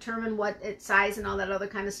how you determine what its size and all that other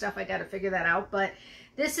kind of stuff. I got to figure that out. But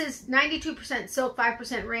this is 92% silk,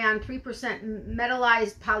 5% rayon, 3%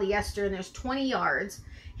 metallized polyester, and there's 20 yards.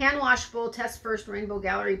 Hand washable. Test first. Rainbow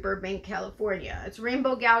Gallery, Burbank, California. It's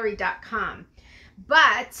rainbowgallery.com.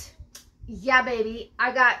 But yeah, baby,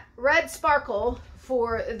 I got red sparkle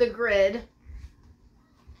for the grid.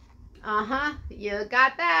 You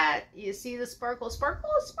got that. You see the sparkles,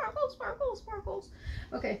 sparkles, sparkles, sparkles, sparkles.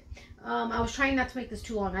 Okay, I was trying not to make this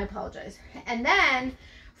too long. I apologize. And then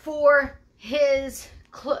for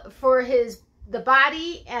the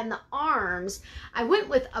body and the arms, I went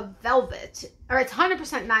with a velvet, or it's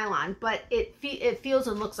 100% nylon, but it feels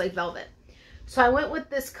and looks like velvet. So I went with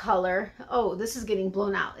this color. Oh, this is getting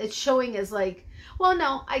blown out. It's showing as like, well,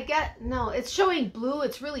 no, it's showing blue.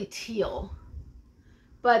 It's really teal,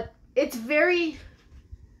 but it's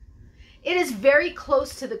It is very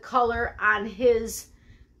close to the color on his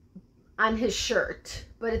shirt,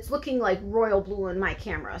 but it's looking like royal blue in my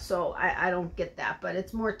camera, so I don't get that, but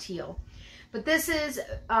it's more teal. But this is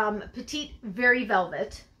Petite Very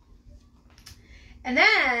Velvet. And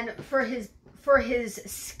then for his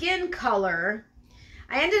skin color,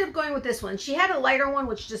 I ended up going with this one. She had a lighter one,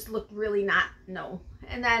 which just looked really not, no.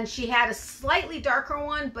 And then she had a slightly darker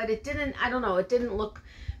one, but it didn't, I don't know, it didn't look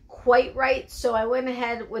quite right. So I went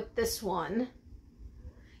ahead with this one.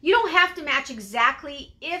 You don't have to match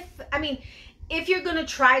exactly if you're going to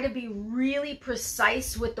try to be really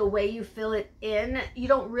precise with the way you fill it in, you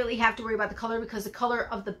don't really have to worry about the color, because the color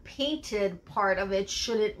of the painted part of it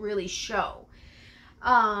shouldn't really show.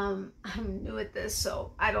 I'm new at this,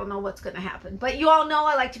 so I don't know what's going to happen. But you all know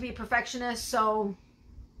I like to be a perfectionist, so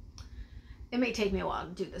it may take me a while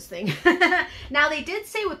to do this thing. Now, they did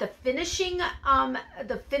say with the finishing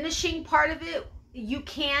part of it, you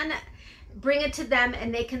can bring it to them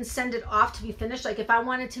and they can send it off to be finished. Like if I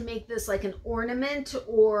wanted to make this like an ornament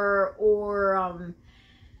or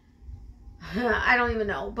I don't even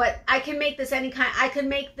know, but I can make this any kind. I can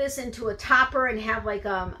make this into a topper and have like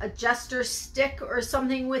a jester stick or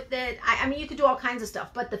something with it. I mean, you could do all kinds of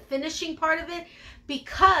stuff, but the finishing part of it,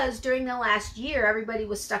 because during the last year, everybody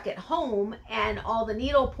was stuck at home and all the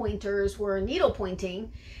needle pointers were needle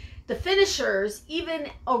pointing, the finishers, even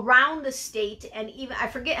around the state, and even, I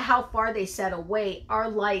forget how far they said away, are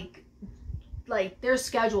like their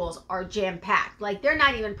schedules are jam-packed. Like they're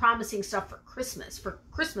not even promising stuff for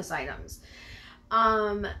Christmas items.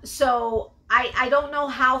 So I don't know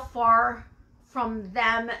how far from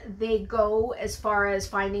them they go as far as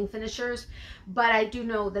finding finishers, but I do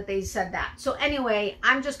know that they said that. So anyway,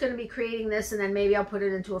 I'm just going to be creating this and then maybe I'll put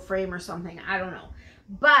it into a frame or something. I don't know.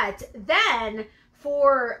 But then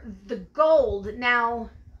for the gold, now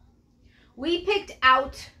we picked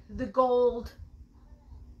out the gold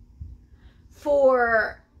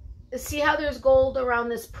for, see how there's gold around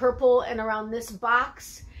this purple and around this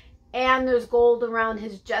box, and there's gold around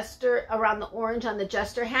his jester, around the orange on the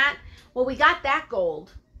jester hat. Well, we got that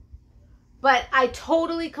gold, but I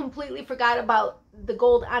totally completely forgot about the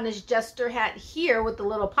gold on his jester hat here with the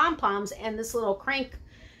little pom-poms and this little crank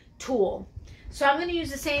tool. So I'm going to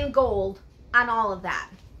use the same gold on all of that.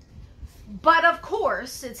 But of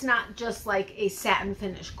course, it's not just like a satin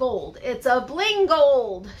finish gold. It's a bling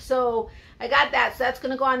gold. So I got that. So that's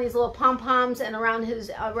going to go on these little pom-poms and around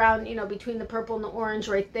you know, between the purple and the orange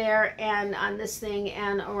right there, and on this thing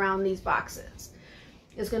and around these boxes.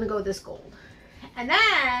 Is going to go this gold. And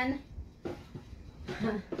then,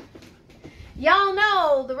 y'all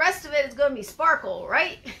know the rest of it is going to be sparkle,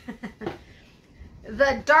 right?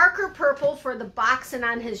 The darker purple for the box and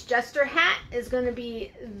on his jester hat is going to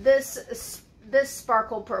be this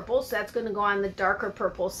sparkle purple. So that's going to go on the darker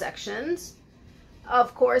purple sections.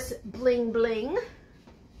 Of course, bling bling.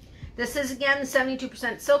 This is again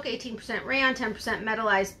 72% silk, 18% rayon, 10%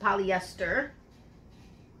 metallized polyester.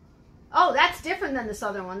 Oh, that's different than this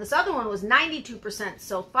other one. This other one was 92%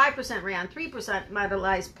 silk, 5% rayon, 3%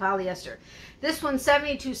 metallized polyester. This one's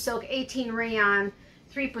 72 silk, 18 rayon,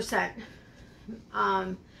 3%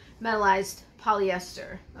 metallized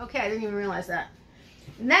polyester. Okay, I didn't even realize that.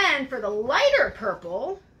 And then for the lighter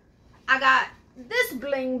purple, I got this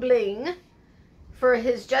bling bling for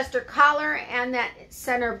his jester collar and that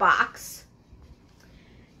center box.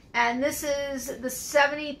 And this is the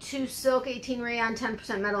 72 silk, 18 rayon, 10%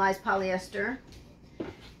 metallized polyester.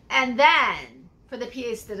 And then for the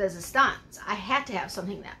pièce de résistance, I had to have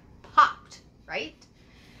something that popped, right?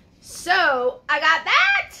 So I got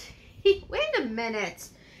that. Wait a minute.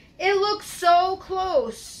 It looks so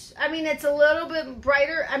close. I mean, it's a little bit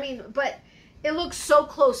brighter. I mean, but it looks so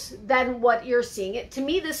close than what you're seeing. It, to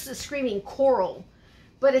me, this is screaming coral,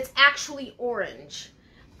 but it's actually orange.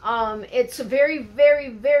 It's very, very,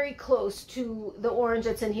 very close to the orange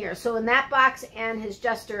that's in here. So in that box and his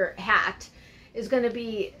jester hat is going to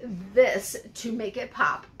be this to make it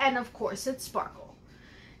pop. And of course, it's sparkle.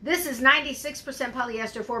 This is 96%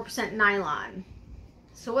 polyester, 4% nylon.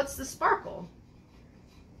 So what's the sparkle?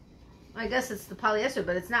 I guess it's the polyester,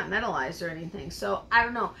 but it's not metallized or anything. So I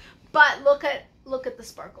don't know. But look at the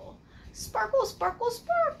sparkle. Sparkle, sparkle,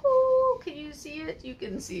 sparkle. Can you see it? You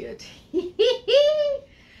can see it.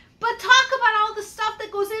 But talk about all the stuff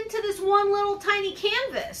that goes into this one little tiny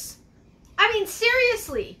canvas. I mean,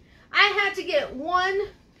 seriously. I had to get 1,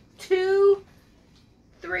 2,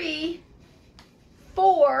 3,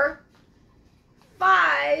 4,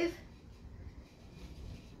 5,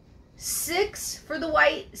 6 for the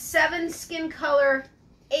white, 7 skin color,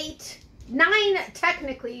 8, 9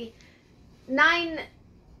 technically, 9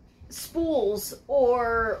 spools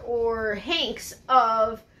or hanks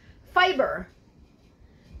of fiber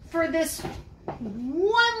for this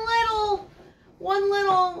one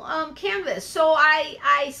little canvas. So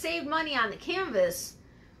I saved money on the canvas,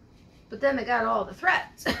 but then I got all the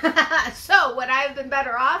threads. So would I have been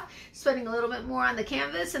better off spending a little bit more on the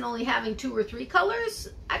canvas and only having 2 or 3 colors?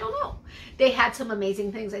 I don't know. They had some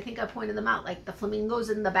amazing things. I think I pointed them out, like the flamingos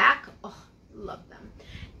in the back. Oh, love them.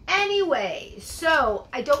 Anyway, so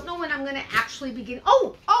I don't know when I'm going to actually begin.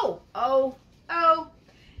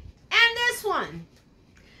 And this one.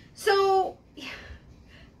 So, yeah,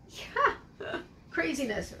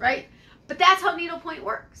 craziness, right? But that's how needlepoint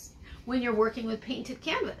works when you're working with painted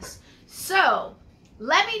canvas. So,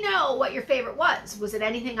 let me know what your favorite was. Was it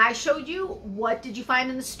anything I showed you? What did you find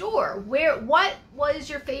in the store? What was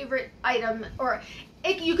your favorite item? Or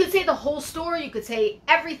you could say the whole store. You could say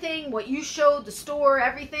everything, what you showed, the store,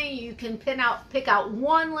 everything. You can pick out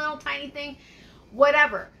one little tiny thing,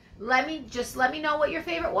 whatever. Let me know what your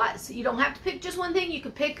favorite was. You don't have to pick just one thing. You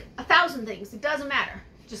could pick 1,000 things. It doesn't matter.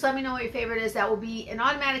 Just let me know what your favorite is. That will be an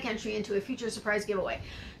automatic entry into a future surprise giveaway.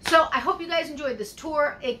 So I hope you guys enjoyed this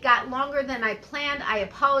tour. It got longer than I planned. I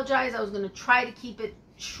apologize. I was going to try to keep it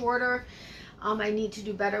shorter. I need to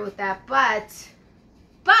do better with that. But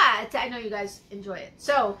I know you guys enjoy it.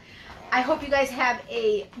 So I hope you guys have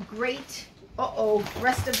a great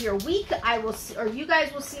rest of your week. You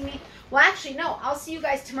guys will see me. Well, actually, no. I'll see you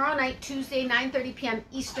guys tomorrow night, Tuesday, 9:30 p.m.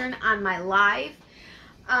 Eastern on my live.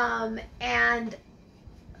 And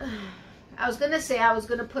I was going to say I was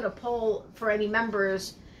going to put a poll for any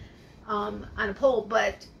members on a poll,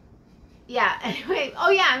 but yeah, anyway. Oh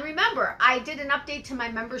yeah, and remember, I did an update to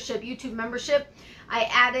my membership, YouTube membership. I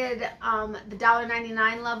added the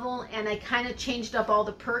 $1.99 level, and I kind of changed up all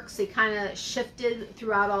the perks. They kind of shifted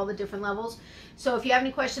throughout all the different levels. So if you have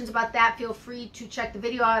any questions about that, feel free to check the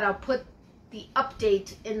video out. I'll put the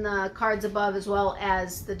update in the cards above, as well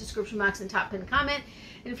as the description box and top pinned comment.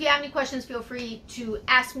 And if you have any questions, feel free to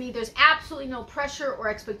ask me. There's absolutely no pressure or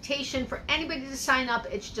expectation for anybody to sign up.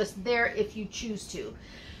 It's just there if you choose to.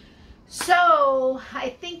 So I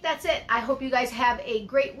think that's it. I hope you guys have a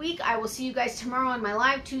great week. I will see you guys tomorrow on my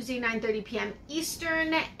live, Tuesday, 9:30 p.m.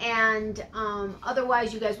 Eastern. And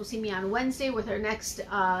otherwise, you guys will see me on Wednesday with our next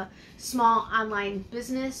small online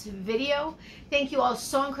business video. Thank you all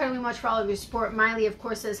so incredibly much for all of your support. Miley, of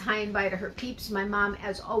course, says hi and bye to her peeps. My mom,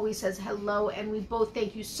 as always, says hello. And we both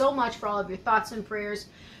thank you so much for all of your thoughts and prayers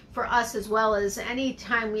for us, as well as any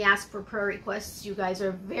time we ask for prayer requests. You guys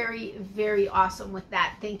are very, very awesome with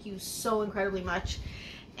that. Thank you so incredibly much.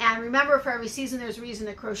 And remember, for every season, there's a reason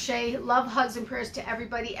to crochet. Love, hugs, and prayers to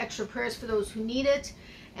everybody. Extra prayers for those who need it.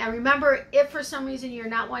 And remember, if for some reason you're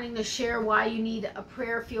not wanting to share why you need a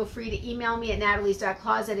prayer, feel free to email me at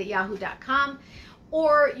natalies.closet@yahoo.com.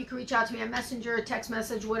 Or you can reach out to me on Messenger, text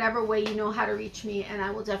message, whatever way you know how to reach me, and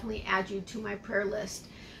I will definitely add you to my prayer list.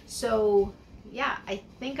 So yeah, I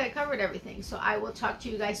think I covered everything. So I will talk to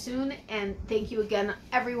you guys soon. And thank you again,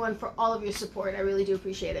 everyone, for all of your support. I really do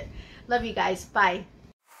appreciate it. Love you guys. Bye.